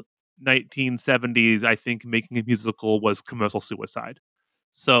 1970s, I think making a musical was commercial suicide.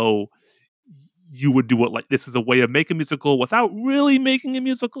 So you would do it like this is a way of making a musical without really making a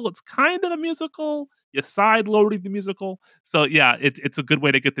musical. It's kind of a musical. You're side loading the musical. So yeah, it's a good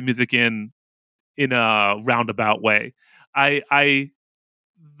way to get the music in a roundabout way. The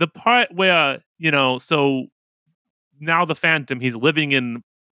part where so now the Phantom, he's living in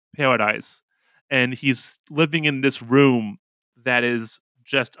paradise, and he's living in this room that is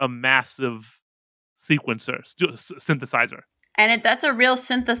just a massive synthesizer. And that's a real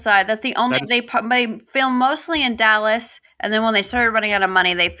synthesizer. That's the only That is they film mostly in Dallas, and then when they started running out of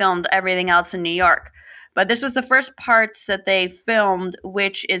money, they filmed everything else in New York. But this was the first parts that they filmed,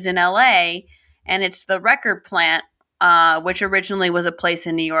 which is in L.A., and it's the record plant, which originally was a place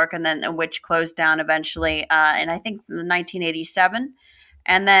in New York, and then which closed down eventually, in I think 1987.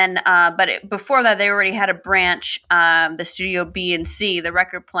 And then, before that, they already had a branch, the Studio B and C, the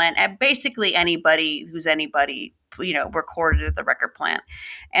record plant, and basically anybody who's anybody, recorded at the record plant.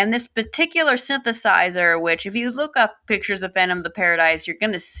 And this particular synthesizer, which if you look up pictures of Phantom of the Paradise, you're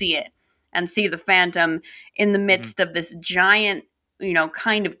going to see it and see the Phantom in the mhm. midst of this giant,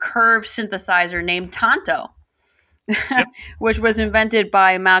 kind of curved synthesizer named Tonto, Yep. which was invented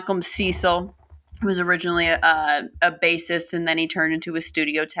by Malcolm Cecil, who was originally a bassist, and then he turned into a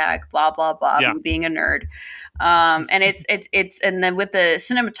studio tech. Blah blah blah. Yeah. Me being a nerd, and it's and then with the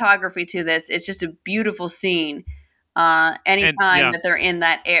cinematography to this, it's just a beautiful scene. And Anytime yeah, that they're in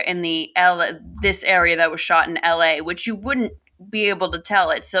that in the this area that was shot in L.A., which you wouldn't be able to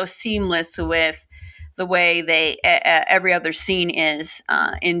tell. It's so seamless with the way they every other scene is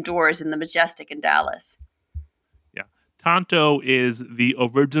indoors in the Majestic in Dallas. yeah. Tonto is the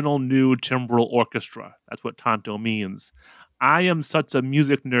original new timbral orchestra. That's what Tonto means. I am such a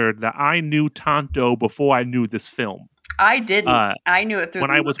music nerd that I knew Tonto before I knew this film. I didn't. Uh, I knew it through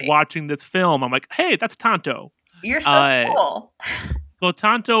when the I was movie. watching this film, I'm like, hey, that's Tonto. You're so Uh, cool. well,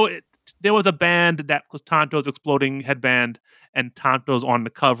 there was a band that was Tonto's Exploding Headband, and Tonto's on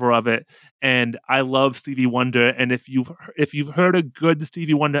the cover of it. And I love Stevie Wonder. And if you've heard a good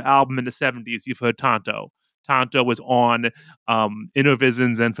Stevie Wonder album in the '70s, you've heard Tonto. Tonto was on Inner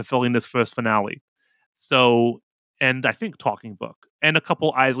Visions and Fulfilling This First Finale. So, and I think Talking Book and a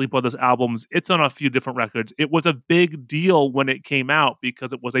couple Isley Brothers albums. It's on a few different records. It was a big deal when it came out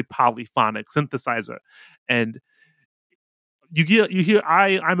because it was a polyphonic synthesizer, and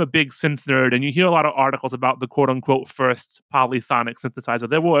I'm a big synth nerd, and you hear a lot of articles about the quote unquote first polyphonic synthesizer.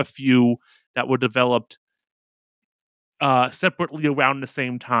 There were a few that were developed separately around the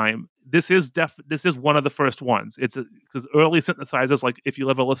same time. This is one of the first ones. It's because early synthesizers, like if you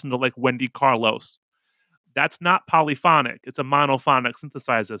ever listen to like Wendy Carlos, that's not polyphonic. It's a monophonic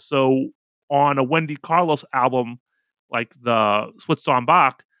synthesizer. So on a Wendy Carlos album, like the Switched on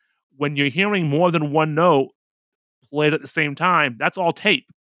Bach, when you're hearing more than one note played at the same time, that's all tape.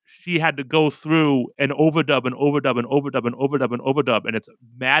 She had to go through and overdub and overdub and overdub and overdub and overdub, and it's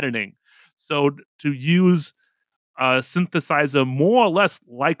maddening. So to use a synthesizer more or less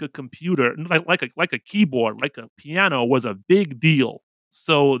like a computer, like a keyboard, like a piano, was a big deal.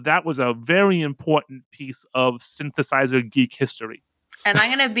 So that was a very important piece of synthesizer geek history. And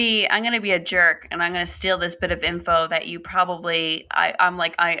I'm gonna be a jerk, and I'm gonna steal this bit of info that you probably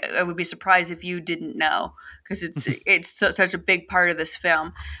I would be surprised if you didn't know, because such a big part of this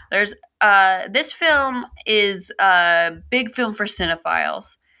film. There's This film is a big film for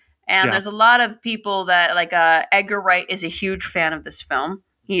cinephiles, and Yeah. there's a lot of people that like Edgar Wright is a huge fan of this film.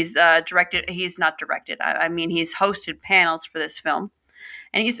 He's directed. He's not directed. I mean, he's hosted panels for this film,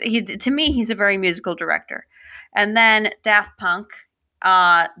 and he's to me he's a very musical director. And then Daft Punk,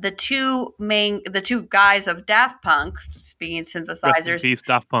 the two guys of Daft Punk, speaking of Rest in synthesizers, peace,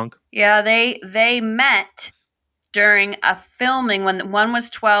 Daft Punk. yeah, they met during a filming when one was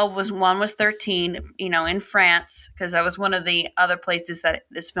 12, one was 13, in France, because that was one of the other places that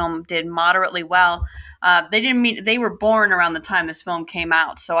this film did moderately well. They were born around the time this film came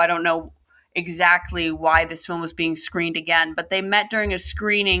out, so I don't know exactly why this film was being screened again, but they met during a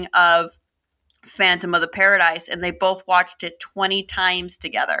screening of Phantom of the Paradise, and they both watched it 20 times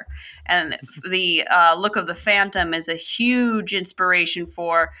together. And the look of the Phantom is a huge inspiration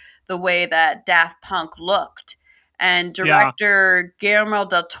for the way that Daft Punk looked. And Yeah. director Guillermo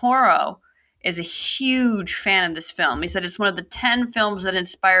del Toro is a huge fan of this film. He said it's one of the 10 films that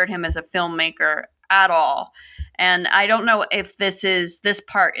inspired him as a filmmaker at all. And I don't know if this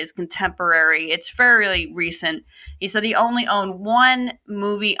part is contemporary. It's fairly recent. He said he only owned one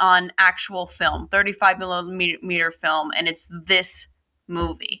movie on actual film, 35 millimeter film, and it's this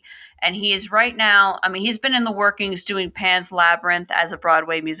movie. And he is right now, I mean, he's been in the workings doing Pan's Labyrinth as a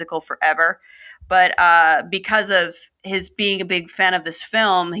Broadway musical forever. But because of his being a big fan of this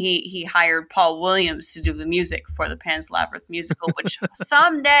film, he hired Paul Williams to do the music for the Pan's Labyrinth musical, which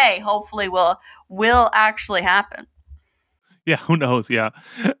someday, hopefully, will actually happen. Yeah, who knows? Yeah,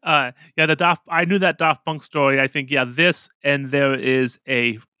 yeah. I knew that Daft Punk story. I think this, and there is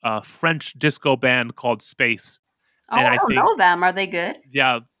a French disco band called Space, Oh, and I I don't think know them. Are they good?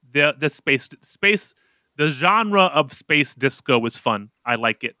 the space, the genre of space disco is fun. I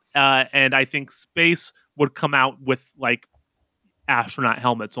like it, and I think Space would come out with like astronaut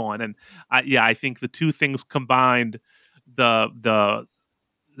helmets on. And I think the two things combined, the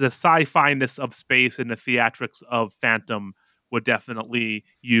sci-fi-ness of space and the theatrics of Phantom, were definitely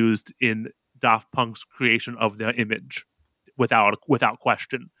used in Daft Punk's creation of their image, without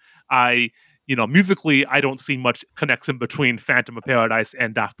question. Musically, I don't see much connection between Phantom of Paradise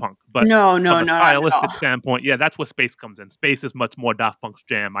and Daft Punk, but No, from a not at all. stylistic standpoint, that's where space comes in. Space is much more Daft Punk's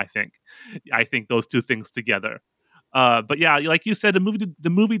jam, I think. I think those two things together. But yeah, like you said, the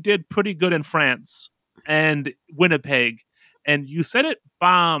movie did pretty good in France and Winnipeg, and you said it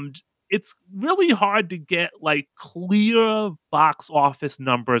bombed. It's really hard to get like clear box office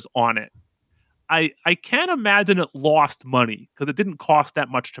numbers on it. I can't imagine it lost money because it didn't cost that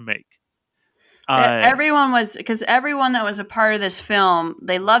much to make. Everyone that was a part of this film,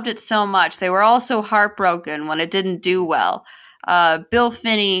 they loved it so much. They were all so heartbroken when it didn't do well. Bill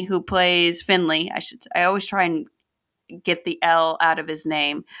Finney, who plays Finley, I always try and get the L out of his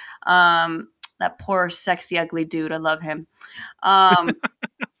name. That poor, sexy, ugly dude. I love him.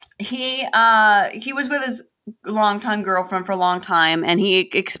 He was with his longtime girlfriend for a long time, and he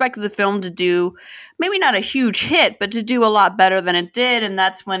expected the film to do maybe not a huge hit, but to do a lot better than it did. And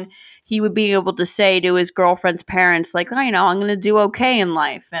that's when he would be able to say to his girlfriend's parents, like, I'm going to do okay in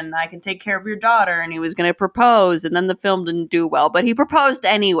life, and I can take care of your daughter. And he was going to propose, and then the film didn't do well, but he proposed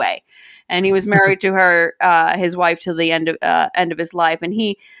anyway, and he was married to her, his wife, till the end of his life. And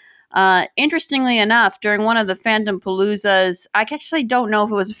he, interestingly enough, during one of the Phantom Paloozas, I actually don't know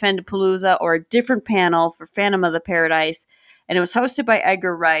if it was a Phantom Palooza or a different panel for Phantom of the Paradise, and it was hosted by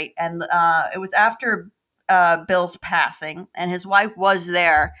Edgar Wright, and it was after Bill's passing, and his wife was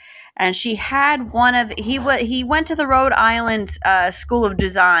there, and she had he went to the Rhode Island School of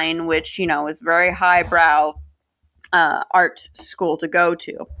Design, which is very highbrow art school to go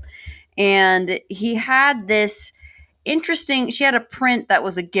to, and he had this she had a print that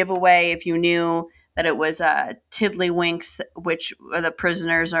was a giveaway if you knew that it was Tiddlywinks, which the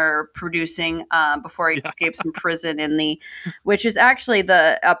prisoners are producing before he escapes from prison, which is actually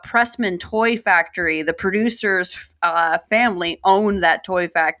a Pressman toy factory. The producer's family owned that toy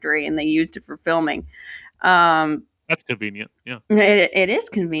factory, and they used it for filming. That's convenient. Yeah, it is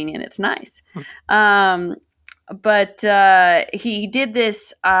convenient. It's nice. But he did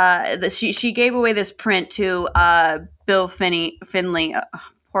this. She gave away this print to Bill Finley.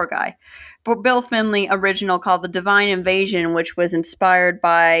 Poor guy. Bill Finley original called The Divine Invasion, which was inspired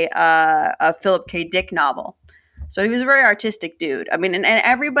by a Philip K. Dick novel. So he was a very artistic dude. I mean, and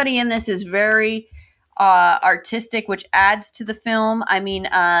everybody in this is very artistic, which adds to the film. I mean,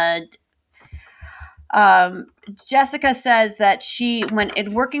 Jessica says that when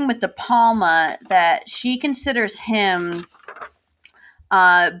working with De Palma, that she considers him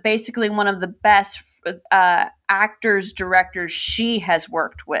basically one of the best actors, directors she has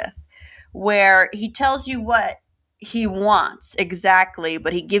worked with, where he tells you what he wants exactly,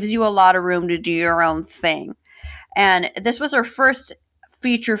 but he gives you a lot of room to do your own thing. And this was her first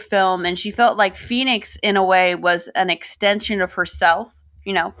feature film, and she felt like Phoenix, in a way, was an extension of herself,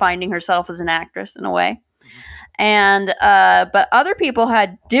 finding herself as an actress in a way. And but other people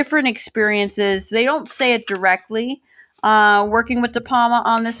had different experiences. They don't say it directly, working with De Palma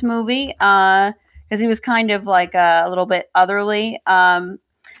on this movie, because he was kind of like a little bit otherly.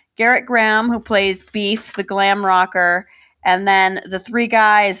 Garrett Graham, who plays Beef, the glam rocker, and then the three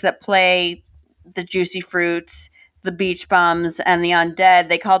guys that play the Juicy Fruits, the Beach Bums, and the Undead,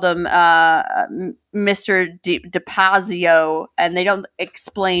 they called him Mr. DePazio, and they don't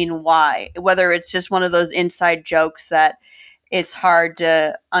explain why. Whether it's just one of those inside jokes that it's hard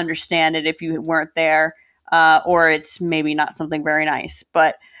to understand it if you weren't there, or it's maybe not something very nice.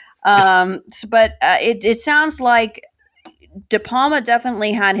 But it sounds like De Palma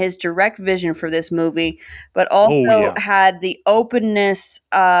definitely had his direct vision for this movie, but also had the openness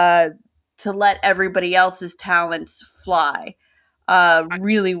to let everybody else's talents fly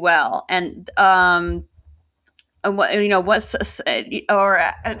really well. And to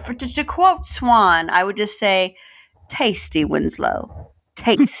quote Swan, I would just say, "Tasty, Winslow,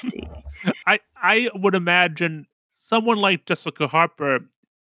 tasty." I would imagine someone like Jessica Harper,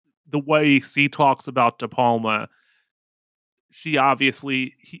 the way she talks about De Palma, she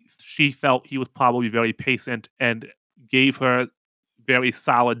obviously she felt he was probably very patient and gave her very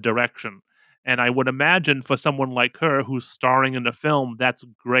solid direction. And I would imagine for someone like her who's starring in the film, that's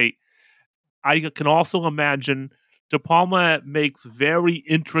great. I can also imagine De Palma makes very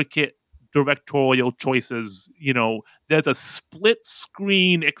intricate directorial choices. There's a split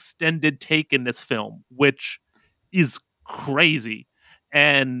screen extended take in this film, which is crazy.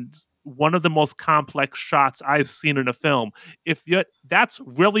 And one of the most complex shots I've seen in a film. That's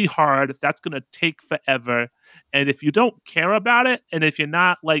really hard. That's going to take forever. And if you don't care about it, and if you're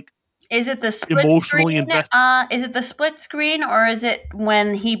not like Is it the split emotionally screen? invested, Is it the split screen, or is it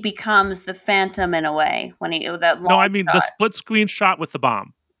when he becomes the Phantom in a way? When he that long no, I mean the shot? split screen shot with the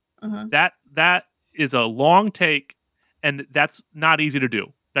bomb. Mhm. That is a long take, and that's not easy to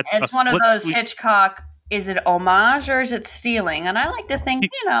do. That's It's a one of split those screen- Hitchcock. Is it homage or is it stealing? And I like to think,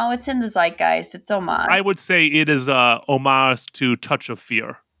 it's in the zeitgeist. It's homage I would say it is a homage to Touch of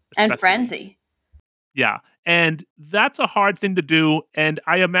Fear and especially. frenzy. Yeah, and that's a hard thing to do, and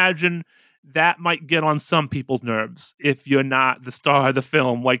I imagine that might get on some people's nerves if you're not the star of the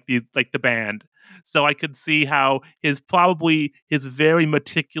film, like the band. So I could see how his very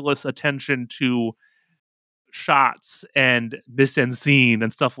meticulous attention to shots and mise en scene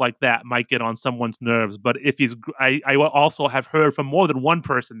and stuff like that might get on someone's nerves. But if I also have heard from more than one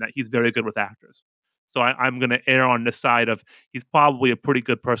person that he's very good with actors. So I'm going to err on the side of he's probably a pretty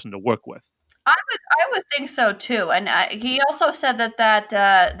good person to work with. I would think so too. And he also said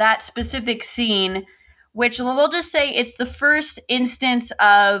that specific scene, which we'll just say it's the first instance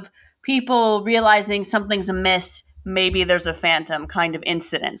of people realizing something's amiss. Maybe there's a phantom kind of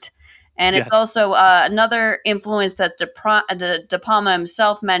incident. And it's Yes. also another influence that De Palma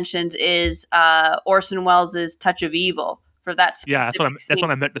himself mentions is Orson Welles' Touch of Evil for that. Yeah, that's what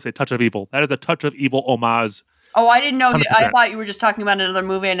I meant to say. Touch of Evil. That is a Touch of Evil homage. Oh, I didn't know. I 100%. thought you were just talking about another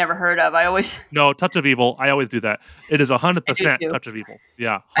movie I never heard of. No, Touch of Evil. I always do that. It is 100% too. Touch of Evil.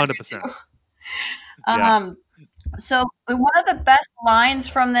 Yeah, 100%. So one of the best lines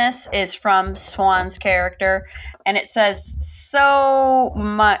from this is from Swan's character, and it says so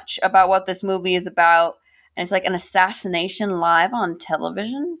much about what this movie is about. And it's like an assassination live on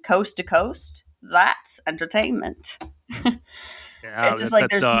television, coast to coast. That's entertainment. Yeah, It's just like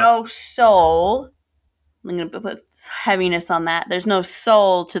there's no soul. I'm going to put heaviness on that. There's no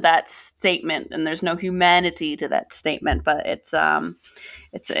soul to that statement, and there's no humanity to that statement. But it's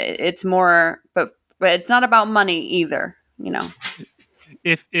more, but it's not about money either.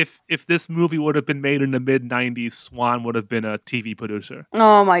 If this movie would have been made in the mid '90s, Swan would have been a TV producer.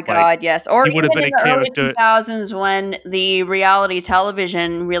 Oh my God, yes. Or he would even have in been the a early character. 2000s when the reality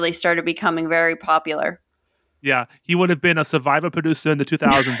television really started becoming very popular. Yeah, he would have been a Survivor producer in the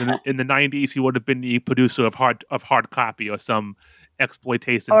 2000s, and in the 90s, he would have been the producer of Hard Copy or some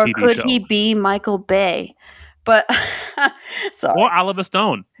exploitation Or TV could show. he be Michael Bay? But sorry. Or Oliver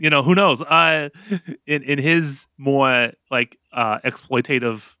Stone, who knows? In his more like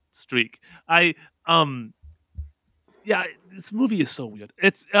exploitative streak, this movie is so weird.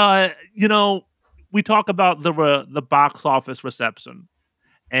 It's we talk about the box office reception,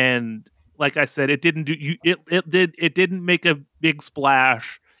 and like I said, it didn't do it didn't make a big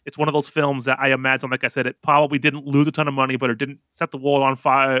splash. It's one of those films that I imagine, like I said, it probably didn't lose a ton of money, but it didn't set the world on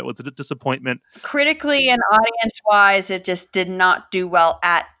fire. It was a disappointment. Critically and audience-wise, it just did not do well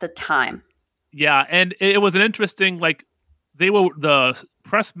at the time. Yeah, and it was an interesting, the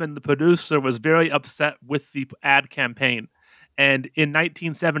pressman, the producer, was very upset with the ad campaign. And in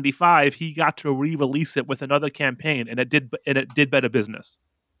 1975, he got to re-release it with another campaign, and it did better business.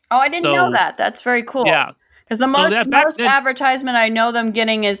 Oh, I didn't know that. That's very cool. Yeah. Because the most advertisement I know them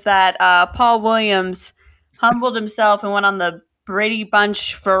getting is that Paul Williams humbled himself and went on the Brady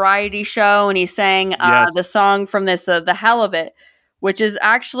Bunch variety show, and he sang the song from this, "The Hell of It," which is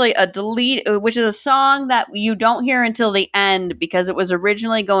actually which is a song that you don't hear until the end because it was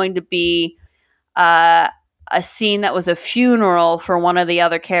originally going to be a scene that was a funeral for one of the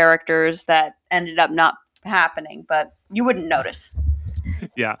other characters that ended up not happening, but you wouldn't notice.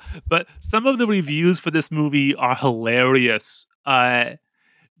 Yeah, but some of the reviews for this movie are hilarious.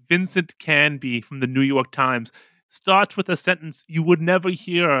 Vincent Canby from the New York Times starts with a sentence you would never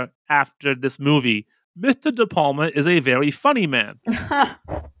hear after this movie. Mr. De Palma is a very funny man.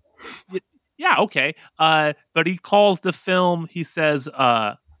 Yeah, okay. But he calls the film, he says,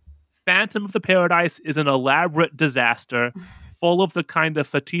 Phantom of the Paradise is an elaborate disaster full of the kind of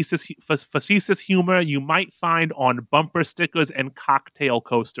facetious humor you might find on bumper stickers and cocktail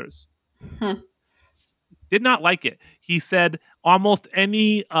coasters. Did not like it. He said almost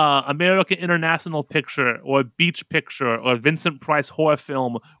any American International picture or Beach Picture or Vincent Price horror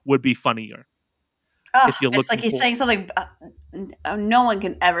film would be funnier. It's like he's saying something. No one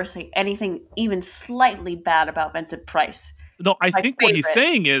can ever say anything even slightly bad about Vincent Price. No, I think what he's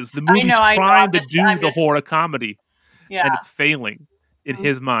saying is the movie's trying to do the horror comedy. Yeah. And it's failing in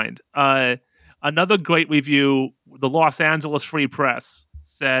his mind. Another great review, the Los Angeles Free Press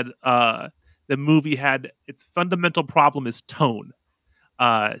said the movie had its fundamental problem is tone.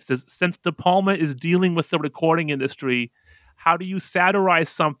 It says, since De Palma is dealing with the recording industry, how do you satirize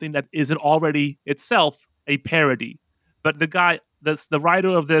something that isn't already itself a parody? But that's the writer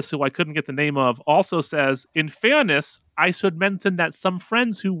of this, who I couldn't get the name of, also says, in fairness, I should mention that some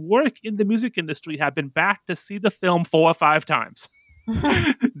friends who work in the music industry have been back to see the film 4 or 5 times.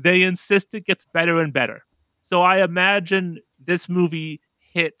 They insist it gets better and better. So I imagine this movie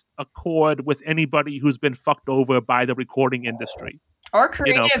hit a chord with anybody who's been fucked over by the recording industry. Or 'cause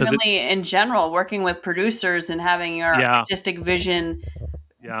it- creatively in general, working with producers and having your Yeah. artistic vision,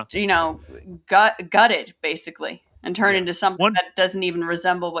 Yeah. gutted basically, and turned Yeah. into something One- that doesn't even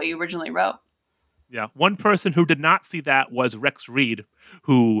resemble what you originally wrote. Yeah. One person who did not see that was Rex Reed,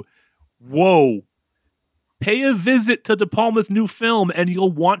 who, whoa, pay a visit to De Palma's new film and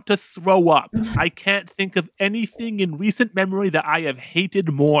you'll want to throw up. I can't think of anything in recent memory that I have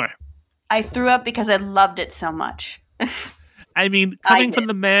hated more. I threw up because I loved it so much. I mean, I coming did. from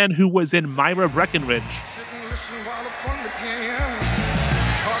the man who was in Myra Breckenridge. Sit and listen while the fun begins.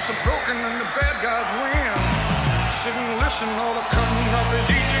 Hearts are broken and the bad guys win. Sit and listen, all the coming up is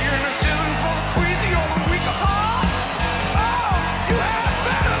easy and it's chilling for the queasy or the weak of heart. Oh, you had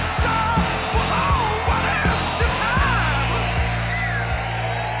better stop. Oh, what is the time?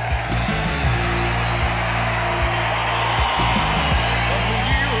 Of the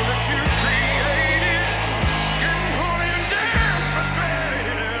year that you created, getting horny and damn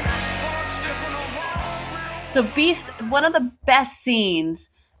frustrated. Heart stiff and I'm all So Beef's one of the best scenes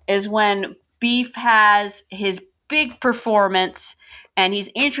is when Beef has his big performance and he's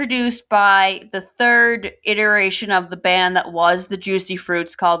introduced by the third iteration of the band that was the Juicy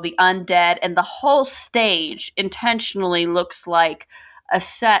Fruits, called the Undead, and the whole stage intentionally looks like a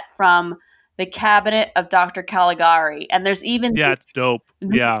set from the Cabinet of Dr. Caligari. And there's even Yeah, it's dope.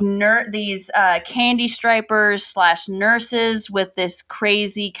 Yeah. these candy stripers / nurses with this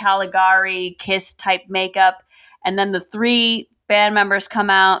crazy Caligari kiss type makeup, and then the 3 band members come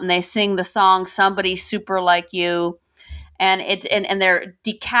out and they sing the song "Somebody Super Like You," and and they're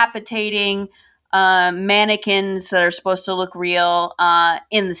decapitating mannequins that are supposed to look real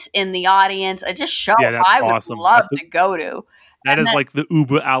in the audience. It's just show Yeah, that's I would awesome. love That's to go to. That And is then- like the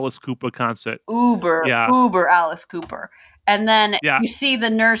Uber Alice Cooper concert. Uber Yeah. Alice Cooper. And then Yeah. you see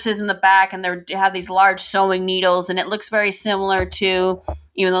the nurses in the back, and they have these large sewing needles, and it looks very similar to,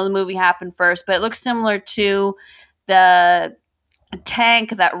 even though the movie happened first, but it looks similar to the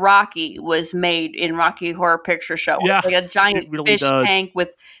tank that Rocky was made in Rocky Horror Picture Show. Yeah, Like a giant it really fish does. tank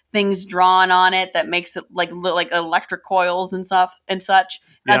with things drawn on it that makes it like electric coils and stuff and such.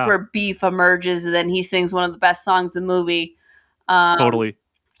 That's Yeah. where Beef emerges, and then he sings one of the best songs in the movie. Totally.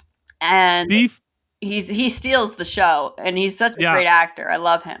 And Beef, he steals the show, and he's such a Yeah. great actor. I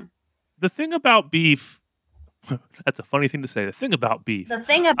love him. the thing about Beef, that's a funny thing to say. The thing about Beef. The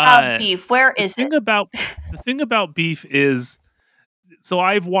thing about Uh, Beef, where The is thing it? about the thing about Beef is, so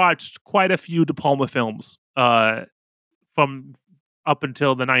I've watched quite a few De Palma films from up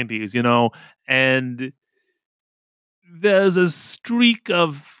until the 90s, and there's a streak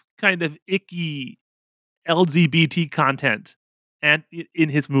of kind of icky LGBT content and in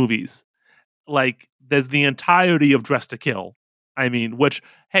his movies. Like, there's the entirety of Dressed to Kill. I mean, which,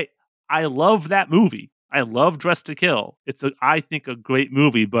 hey, I love that movie. I love Dressed to Kill. It's I think a great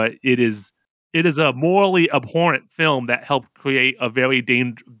movie, but it is a morally abhorrent film that helped create a very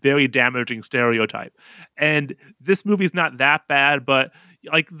damaging stereotype. And this movie's not that bad, but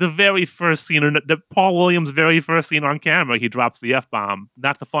like the very first scene, the Paul Williams' very first scene on camera, he drops the F-bomb,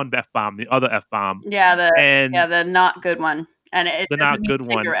 not the fun F-bomb, the other F-bomb. Yeah, And the not good one, and it's the not good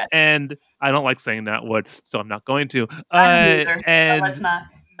one. And I don't like saying that word, so I'm not going to. I don't either, so And let's not.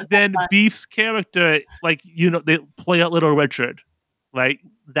 Let's then not fun. Beef's character, like, they play out Little Richard, right?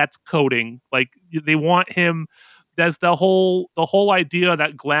 That's coding. Like, they want him. There's the whole idea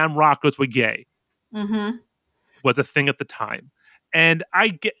that glam rockers were gay Mhm. was a thing at the time. And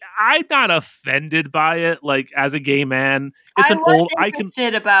I'm not offended by it. Like, as a gay man, it's I an was old. I can.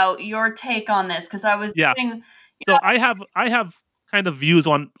 interested about your take on this because I was Yeah. doing. So I have kind of views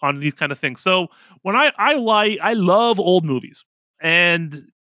on these kind of things. So when I love old movies, and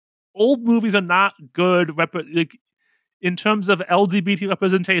old movies are not good like, in terms of LGBT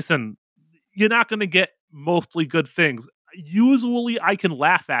representation. You're not going to get mostly good things. Usually, I can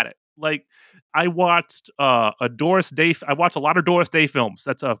laugh at it. Like, I watched a Doris Day. I watch a lot of Doris Day films.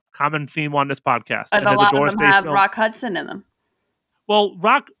 That's a common theme on this podcast. And a there's lot Doris of them Day have film. Rock Hudson in them. Well,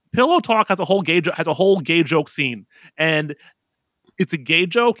 Pillow Talk has a whole gay joke scene, and it's a gay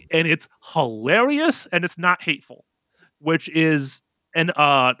joke, and it's hilarious, and it's not hateful, which is an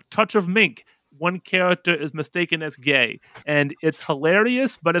Touch of Mink. one character is mistaken as gay, and it's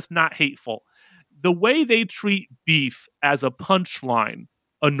hilarious, but it's not hateful. The way they treat Beef as a punchline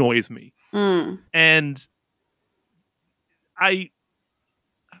annoys me, and I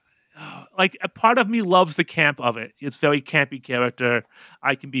like a part of me loves the camp of it. It's very campy character.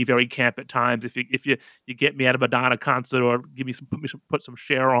 I can be very camp at times if you get me at a Madonna concert or give me put some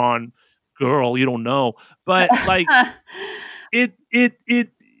Cher on, girl, you don't know. But like it's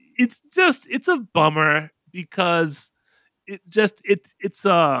a bummer because it's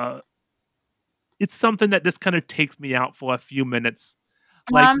something that just kind of takes me out for a few minutes.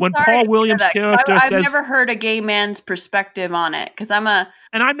 Like I'm when sorry Paul to hear Williams' that, 'cause character I've says, never heard a gay man's perspective on it because I'm a.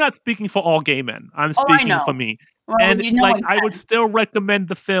 and I'm not speaking for all gay men. I'm Oh, I speaking for know. me. Well, And you know like what you I would said. still recommend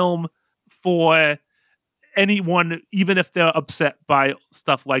the film for anyone, even if they're upset by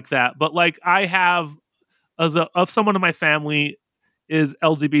stuff like that. But like I have of someone in my family is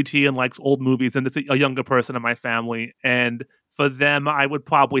LGBT and likes old movies, and it's a younger person in my family, and for them, I would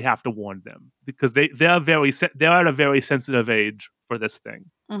probably have to warn them because they're at a very sensitive age for this thing,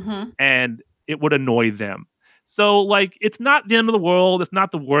 Mhm. and it would annoy them. So, like, it's not the end of the world. It's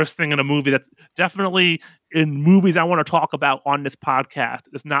not the worst thing in a movie. That's definitely in movies I want to talk about on this podcast.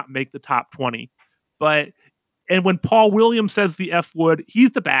 It does not make the top 20. But, and when Paul Williams says the F word,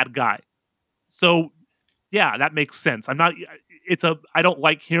 he's the bad guy. So, yeah, that makes sense. I don't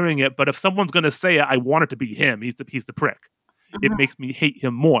like hearing it, but if someone's going to say it, I want it to be him. He's the prick. It Mhm. makes me hate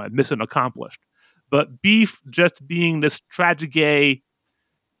him more. Mission accomplished. But Beef just being this tragic gay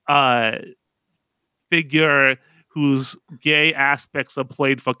uh, figure whose gay aspects are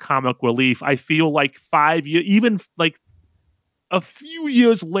played for comic relief, I feel like 5 years, even like a few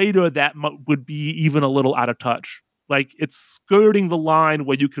years later, that would be even a little out of touch. Like it's skirting the line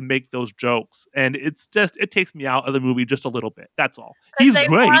where you can make those jokes, and it takes me out of the movie just a little bit. That's all. 'Cause He's they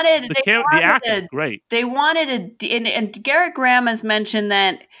great. wanted The actor's great. they wanted and Garrett Graham has mentioned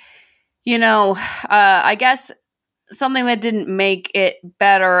that, I guess something that didn't make it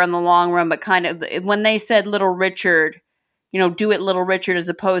better in the long run, but kind of when they said Little Richard, do it Little Richard, as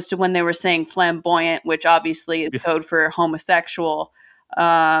opposed to when they were saying flamboyant, which obviously is Yeah. code for homosexual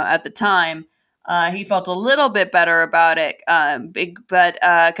at the time. He felt a little bit better about it, but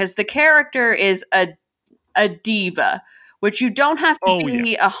because the character is a diva, which you don't have to Oh yeah,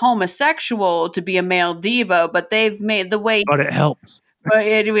 be a homosexual to be a male diva, but they've made the way. but it helps. But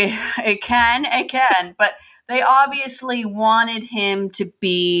it can, but they obviously wanted him to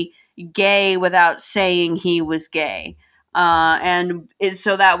be gay without saying he was gay.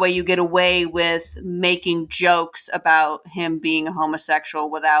 So that way you get away with making jokes about him being a homosexual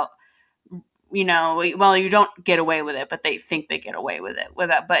without, well, you don't get away with it, but they think they get away with it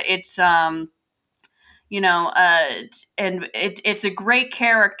but it's, and it's a great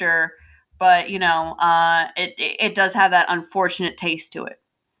character, but it does have that unfortunate taste to it.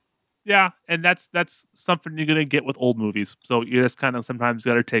 Yeah, and that's something you're gonna get with old movies. So you just kind of sometimes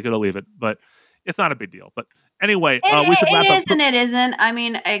got to take it or leave it. But it's not a big deal. But anyway, we should wrap It up. is and it isn't. I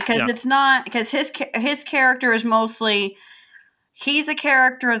mean, because Yeah. it's not, because his character is mostly, he's a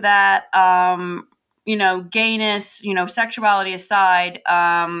character that gayness, sexuality aside,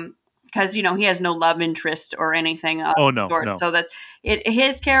 because he has no love interest or anything of Oh the no, sort. no. So that's it.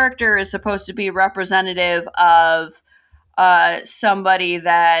 His character is supposed to be representative of somebody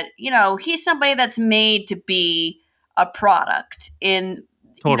that, he's somebody that's made to be a product in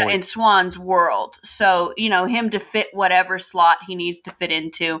Totally. in Swan's world. So him to fit whatever slot he needs to fit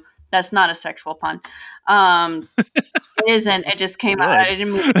into. That's not a sexual pun. It isn't. It just came out. Good. It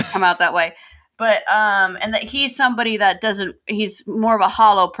didn't mean it to come out that way. But and that he's somebody that doesn't. He's more of a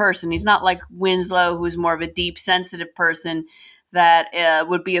hollow person. He's not like Winslow, who's more of a deep, sensitive person that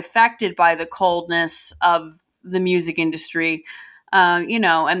would be affected by the coldness of the music industry. And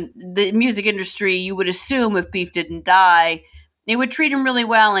the music industry, you would assume if Beef didn't die, it would treat him really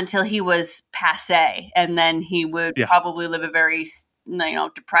well until he was passé, and then he would Yeah. probably live a very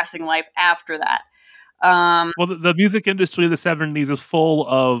depressing life after that. Well, the music industry of the 70s is full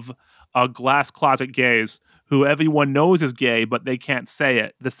of glass closet gays who everyone knows is gay, but they can't say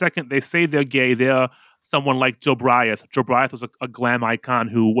it. The second they say they're gay, they're someone like Joe Bryant. Joe Bryant was a glam icon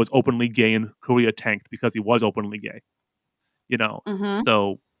who was openly gay, and Korea tanked because he was openly gay. Mhm.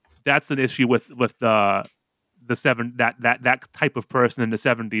 So that's an issue with the that type of person in the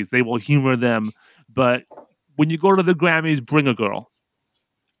 70s. They will humor them, but when you go to the Grammys, bring a girl.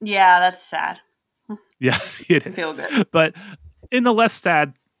 Yeah, that's sad. Yeah, it I is. feel good. But in the less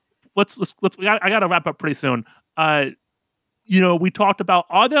sad, I got to wrap up pretty soon. We talked about,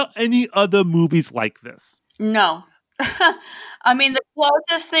 are there any other movies like this? No. I mean, the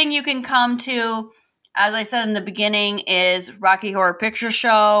closest thing you can come to, as I said in the beginning, is Rocky Horror Picture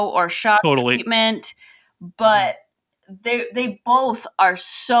Show or Shock Totally. Treatment, but they both are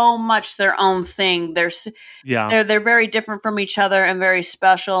so much their own thing. Yeah. They're very different from each other and very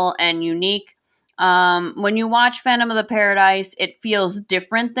special and unique. When you watch Phantom of the Paradise, it feels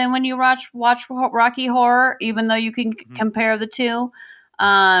different than when you watch Rocky Horror, even though you can compare the two.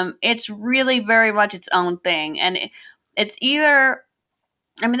 It's really very much its own thing, and it's either.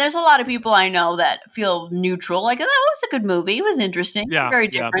 I mean, there's a lot of people I know that feel neutral, like, "Oh, that was a good movie. It was interesting. Yeah. Very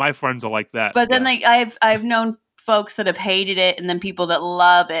Yeah. different." My friends are like that. But then Yeah. I've known folks that have hated it, and then people that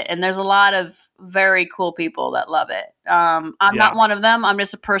love it, and there's a lot of very cool people that love it. I'm Yeah. not one of them. I'm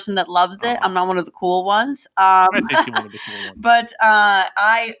just a person that loves it. I'm not one of the cool ones. I think you're one of the cool ones. But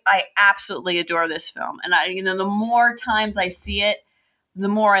I absolutely adore this film, and the more times I see it, the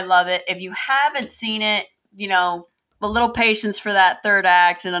more I love it. If you haven't seen it, a little patience for that third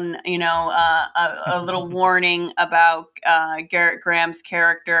act, and a little warning about Garrett Graham's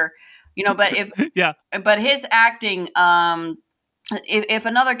character. But Yeah. but his acting, if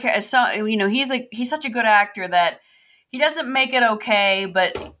another he's such a good actor that he doesn't make it okay,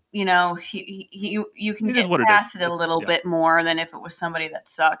 but you can It is get what it is. past it a little Yeah. bit more than if it was somebody that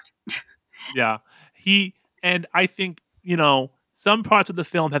sucked. Yeah. And I think, some parts of the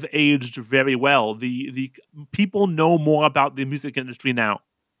film have aged very well. The people know more about the music industry now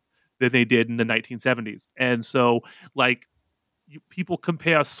than they did in the 1970s. And so, like, people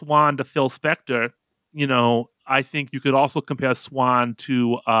compare Swan to Phil Spector. I think you could also compare Swan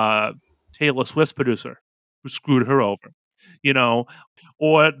to Taylor Swift's producer who screwed her over.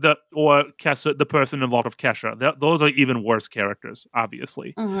 Or Kesha, the person involved with Kesha. Those are even worse characters,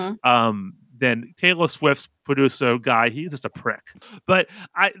 obviously. Than Taylor Swift's producer guy. He's just a prick. But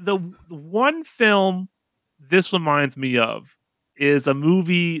the one film this reminds me of is a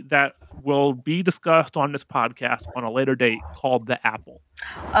movie that will be discussed on this podcast on a later date called The Apple.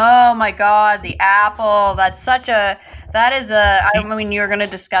 Oh my God, The Apple. I mean, you're going to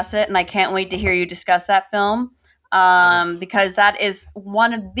discuss it, and I can't wait to hear you discuss that film. Because that is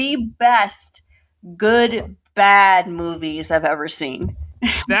one of the best good, bad movies I've ever seen.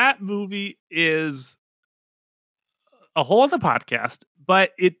 That movie is a whole other podcast,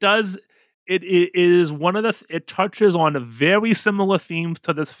 but it is one of it touches on very similar themes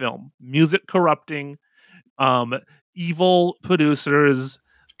to this film: music corrupting, evil producers,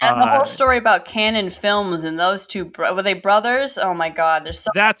 and the whole story about Canon Films and those two were they brothers? Oh my God, there's so.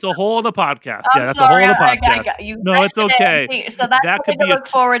 That's a whole other podcast. I'm That's sorry, a whole other podcast. no, it's okay. So that's that something could be to look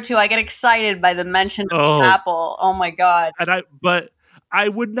forward to. I get excited by the mention of The Apple. Oh my God. But I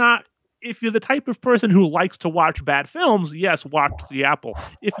would not. If you're the type of person who likes to watch bad films, yes, watch The Apple.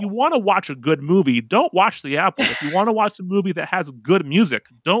 If you want to watch a good movie, don't watch The Apple. If you want to watch a movie that has good music,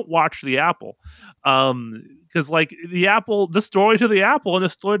 don't watch The Apple. Because like The Apple, the story to The Apple and the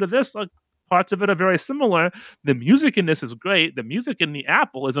story to this, parts of it are very similar. The music in this is great. The music in The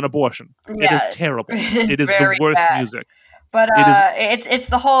Apple is an abortion. Yeah, it is terrible. It is the very worst bad. music. But it's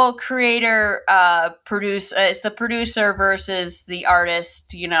the whole creator produce. It's the producer versus the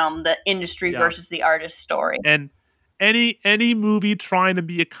artist. The industry versus the artist story. And any movie trying to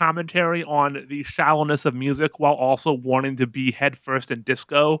be a commentary on the shallowness of music while also wanting to be headfirst in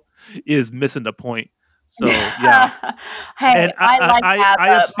disco is missing the point. So yeah. Hey, And I like ABBA. I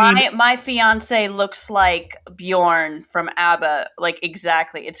have seen My fiance looks like Bjorn from ABBA, like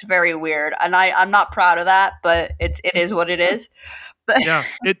exactly. It's very weird, and I'm not proud of that, but it is what it is. But yeah.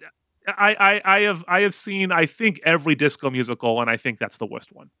 I have seen I think every disco musical, and I think that's the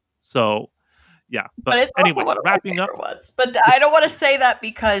worst one. So yeah. But it's anyway, one of wrapping my up. favorite ones. But I don't want to say that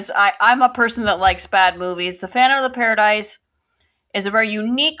because I'm a person that likes bad movies. The Phantom of the Paradise is a very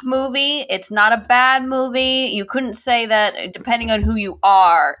unique movie. It's not a bad movie. You couldn't say that, depending on who you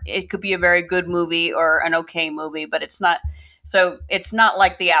are, it could be a very good movie or an okay movie, but it's not. So it's not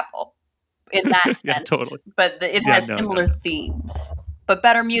like The Apple in that sense. Yeah, totally. But it has similar themes, but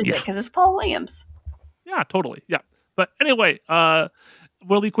better music because it's Paul Williams. Yeah, totally. Yeah. But anyway,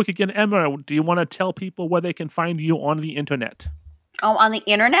 really quick again, Emma, do you want to tell people where they can find you on the internet? Oh, on the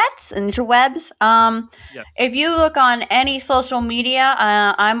internets, interwebs. Yes. If you look on any social media,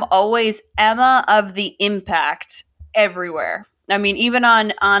 I'm always Emma of the Impact everywhere. I mean, even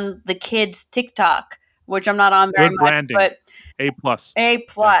on the kids' TikTok, which I'm not on very Good much, branding. but A+.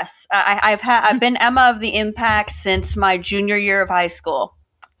 I've been Emma of the Impact since my junior year of high school.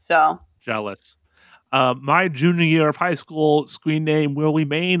 So Jealous. My junior year of high school screen name will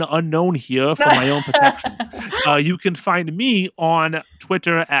remain unknown here for my own protection. You can find me on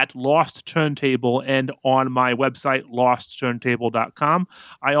Twitter at Lost Turntable and on my website, lostturntable.com.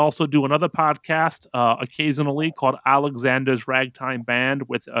 I also do another podcast occasionally called Alexander's Ragtime Band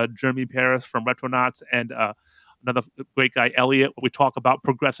with Jeremy Paris from Retronauts and another great guy, Elliot. We talk about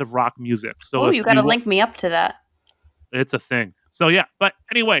progressive rock music. So Oh, if you got to wa- link me up to that. It's a thing. So yeah, but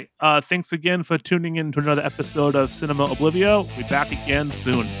anyway, thanks again for tuning in to another episode of Cinema Oblivio. We'll be back again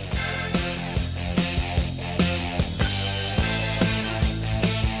soon.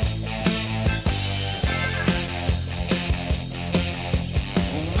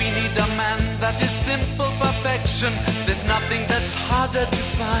 We need a man that is simple perfection. There's nothing that's harder to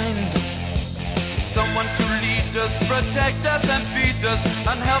find. Someone to lead us, protect us and feed us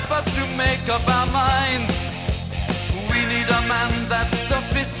and help us to make up our minds. We need a man that's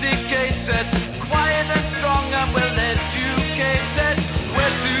sophisticated, quiet and strong and well educated. Where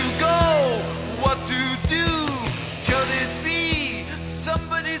to go, what to do, could it be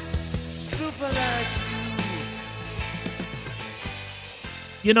somebody super like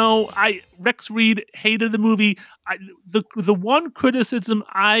You know, Rex Reed hated the movie. The one criticism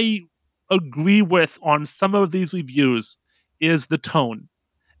I agree with on some of these reviews is the tone,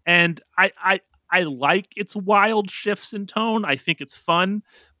 and I like its wild shifts in tone. I think it's fun,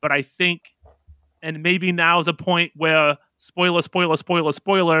 but I think, and maybe now is a point where spoiler,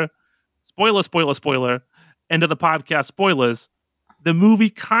 end of the podcast, spoilers. The movie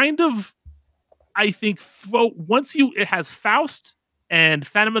kind of, I think, it has Faust and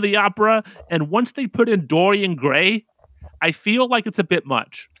Phantom of the Opera, and once they put in Dorian Gray, I feel like it's a bit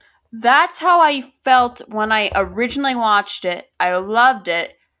much. That's how I felt when I originally watched it. I loved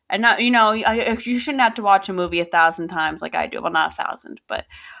it. And not, you shouldn't have to watch a movie 1,000 times like I do. Well, not 1,000, but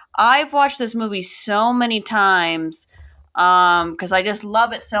I've watched this movie so many times because I just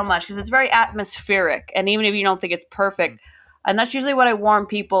love it so much because it's very atmospheric. And even if you don't think it's perfect, and that's usually what I warn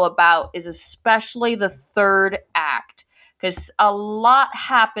people about, is especially the third act, because a lot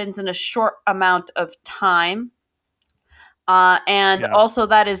happens in a short amount of time. And Yeah. also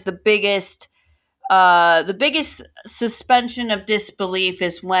that is the biggest suspension of disbelief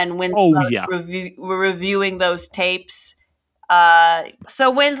is when Winslow yeah. reviewing those tapes.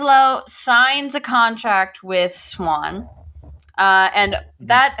 So Winslow signs a contract with Swan. And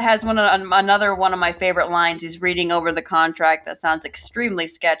that has another one of my favorite lines. He's reading over the contract that sounds extremely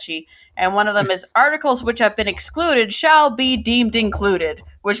sketchy. And one of them is, articles which have been excluded shall be deemed included,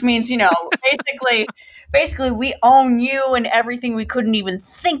 which means, basically we own you and everything we couldn't even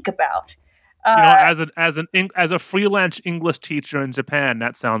think about. As a freelance English teacher in Japan,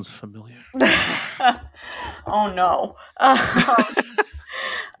 that sounds familiar. Oh no.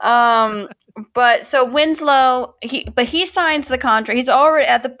 But so Winslow, he signs the contract. He's already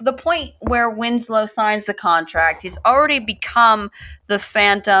at the point where Winslow signs the contract. He's already become the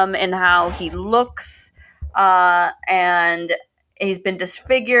Phantom in how he looks, and he's been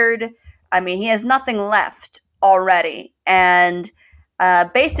disfigured. I mean, he has nothing left already, and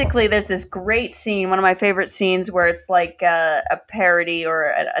basically, there's this great scene, one of my favorite scenes, where it's like a parody or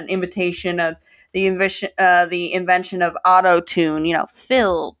an invitation of the invention of auto-tune,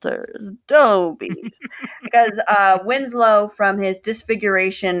 filters, dobies. Because Winslow, from his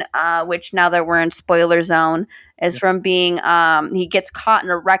disfiguration, which now that we're in spoiler zone, is from being, he gets caught in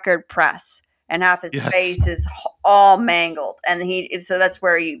a record press, and half his face is all mangled. And so that's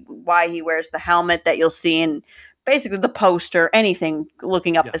why he wears the helmet that you'll see in basically the poster, anything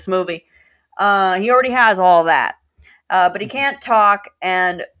looking up this movie. He already has all that. But he can't talk,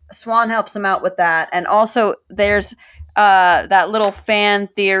 and Swan helps him out with that. And also there's that little fan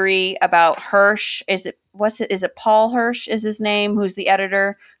theory about Hirsch. Is it Paul Hirsch is his name, who's the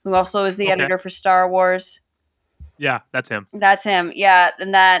editor, who also is the editor for Star Wars? Yeah, that's him. That's him. Yeah,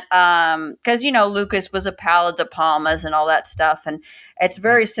 and that because Lucas was a pal of De Palma's and all that stuff, and it's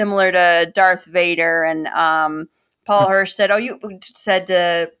very similar to Darth Vader. And Paul Hirsch said, you said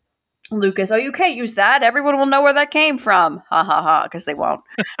to Lucas, you can't use that. Everyone will know where that came from. Ha ha ha, because they won't.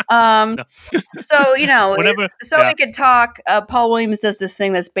 So he could talk. Paul Williams does this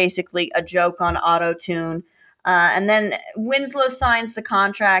thing that's basically a joke on auto-tune. And then Winslow signs the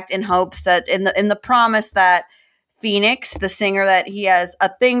contract in hopes that in the promise that Phoenix, the singer that he has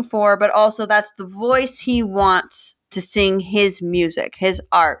a thing for, but also that's the voice he wants to sing his music, his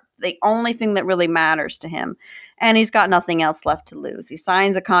art, the only thing that really matters to him. And he's got nothing else left to lose. He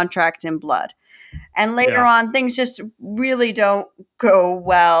signs a contract in blood. And later Yeah. on, things just really don't go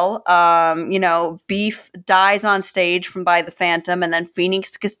well. Beef dies on stage by the Phantom, and then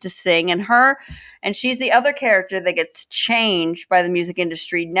Phoenix gets to sing, and she's the other character that gets changed by the music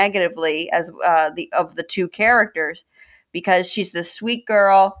industry negatively as the two characters, because she's this sweet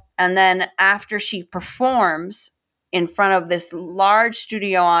girl, and then after she performs in front of this large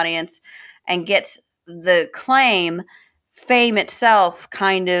studio audience and gets the acclaim, fame itself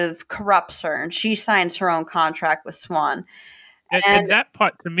kind of corrupts her, and she signs her own contract with Swan. And And that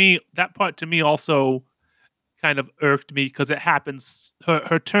part to me also kind of irked me because it happens.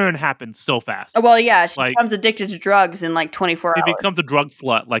 Her turn happens so fast. well, yeah, she Like becomes addicted to drugs in like 24 she hours. becomes a drug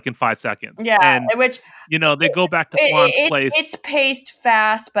slut like in 5 seconds, Yeah, and which they go back to Swan's place. it's paced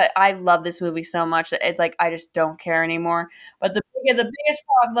fast, but I love this movie so much that it's like I just don't care anymore. But the biggest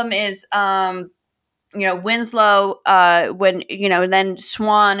problem is Winslow, when then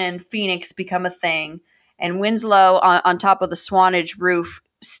Swan and Phoenix become a thing, and Winslow on top of the Swanage roof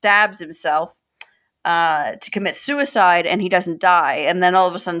stabs himself to commit suicide, and he doesn't die. And then all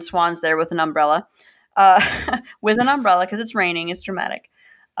of a sudden, Swan's there with an umbrella, because it's raining. It's dramatic.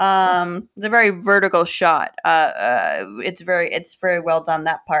 It's a very vertical shot. It's very well done,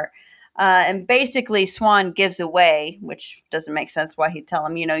 that part. And basically, Swan gives away, which doesn't make sense why he'd tell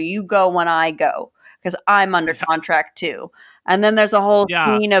him, you go when I go, because I'm under contract too. And then there's a whole Yeah.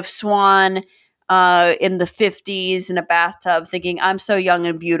 scene of Swan in the 50s in a bathtub thinking, I'm so young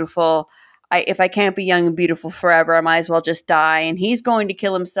and beautiful. If I can't be young and beautiful forever, I might as well just die. And he's going to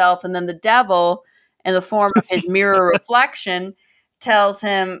kill himself. And then the devil, in the form of his mirror reflection, gives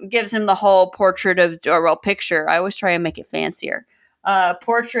him the whole picture. I always try and make it fancier.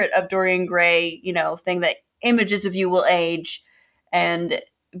 Portrait of Dorian Gray, thing that images of you will age,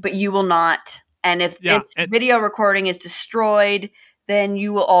 but you will not. And if Yeah, its video recording is destroyed, then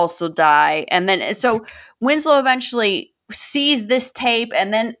you will also die. And then so Winslow eventually sees this tape,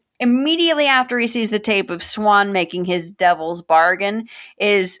 and then immediately after he sees the tape of Swan making his devil's bargain,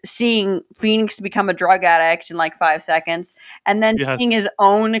 is seeing Phoenix become a drug addict in like 5 seconds, and then Yes. seeing his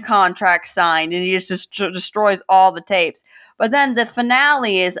own contract signed, and he just destroys all the tapes. But then the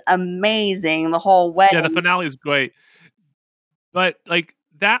finale is amazing. The whole wedding. Yeah, the finale is great. But like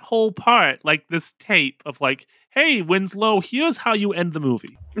that whole part, like this tape of like, hey, Winslow, here's how you end the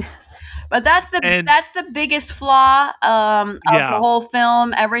movie. But that's the biggest flaw of the whole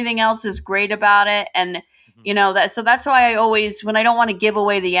film. Everything else is great about it, and that's why I always, when I don't want to give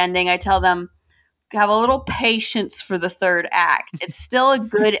away the ending, I tell them, have a little patience for the third act. It's still a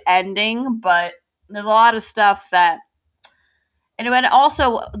good ending, but there's a lot of stuff that. And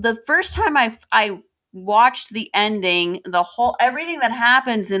also, the first time I watched the ending, everything that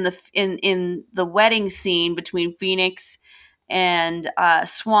happens in the wedding scene between Phoenix and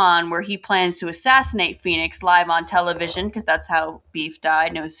Swan, where he plans to assassinate Phoenix live on television, because that's how Beef died,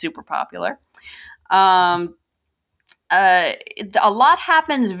 and it was super popular. A lot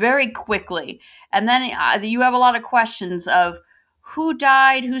happens very quickly, and then you have a lot of questions of who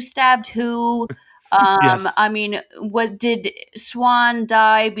died, who stabbed who. Yes. I mean, what did Swan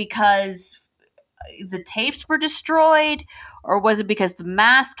die because the tapes were destroyed, or was it because the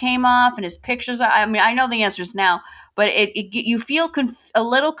mask came off and his pictures? I mean, I know the answers now, but you feel a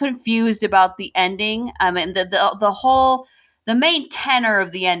little confused about the ending. I mean, the main tenor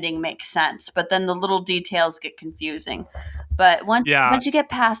of the ending makes sense, but then the little details get confusing. But once you get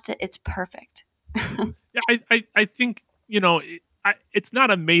past it, it's perfect. Yeah, I think it's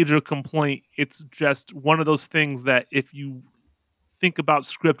not a major complaint. It's just one of those things that if you think about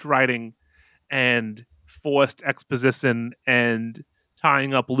script writing and forced exposition and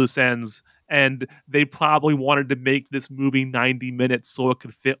tying up loose ends, and they probably wanted to make this movie 90 minutes so it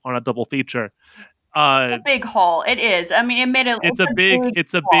could fit on a double feature. A big hole. It is. I mean, it made it. It's a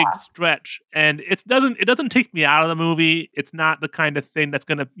big stretch, and it doesn't take me out of the movie. It's not the kind of thing that's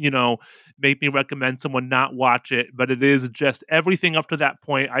gonna make me recommend someone not watch it. But it is just everything up to that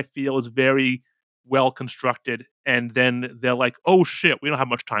point. I feel is very well constructed, and then they're like, "Oh shit, we don't have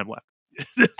much time left."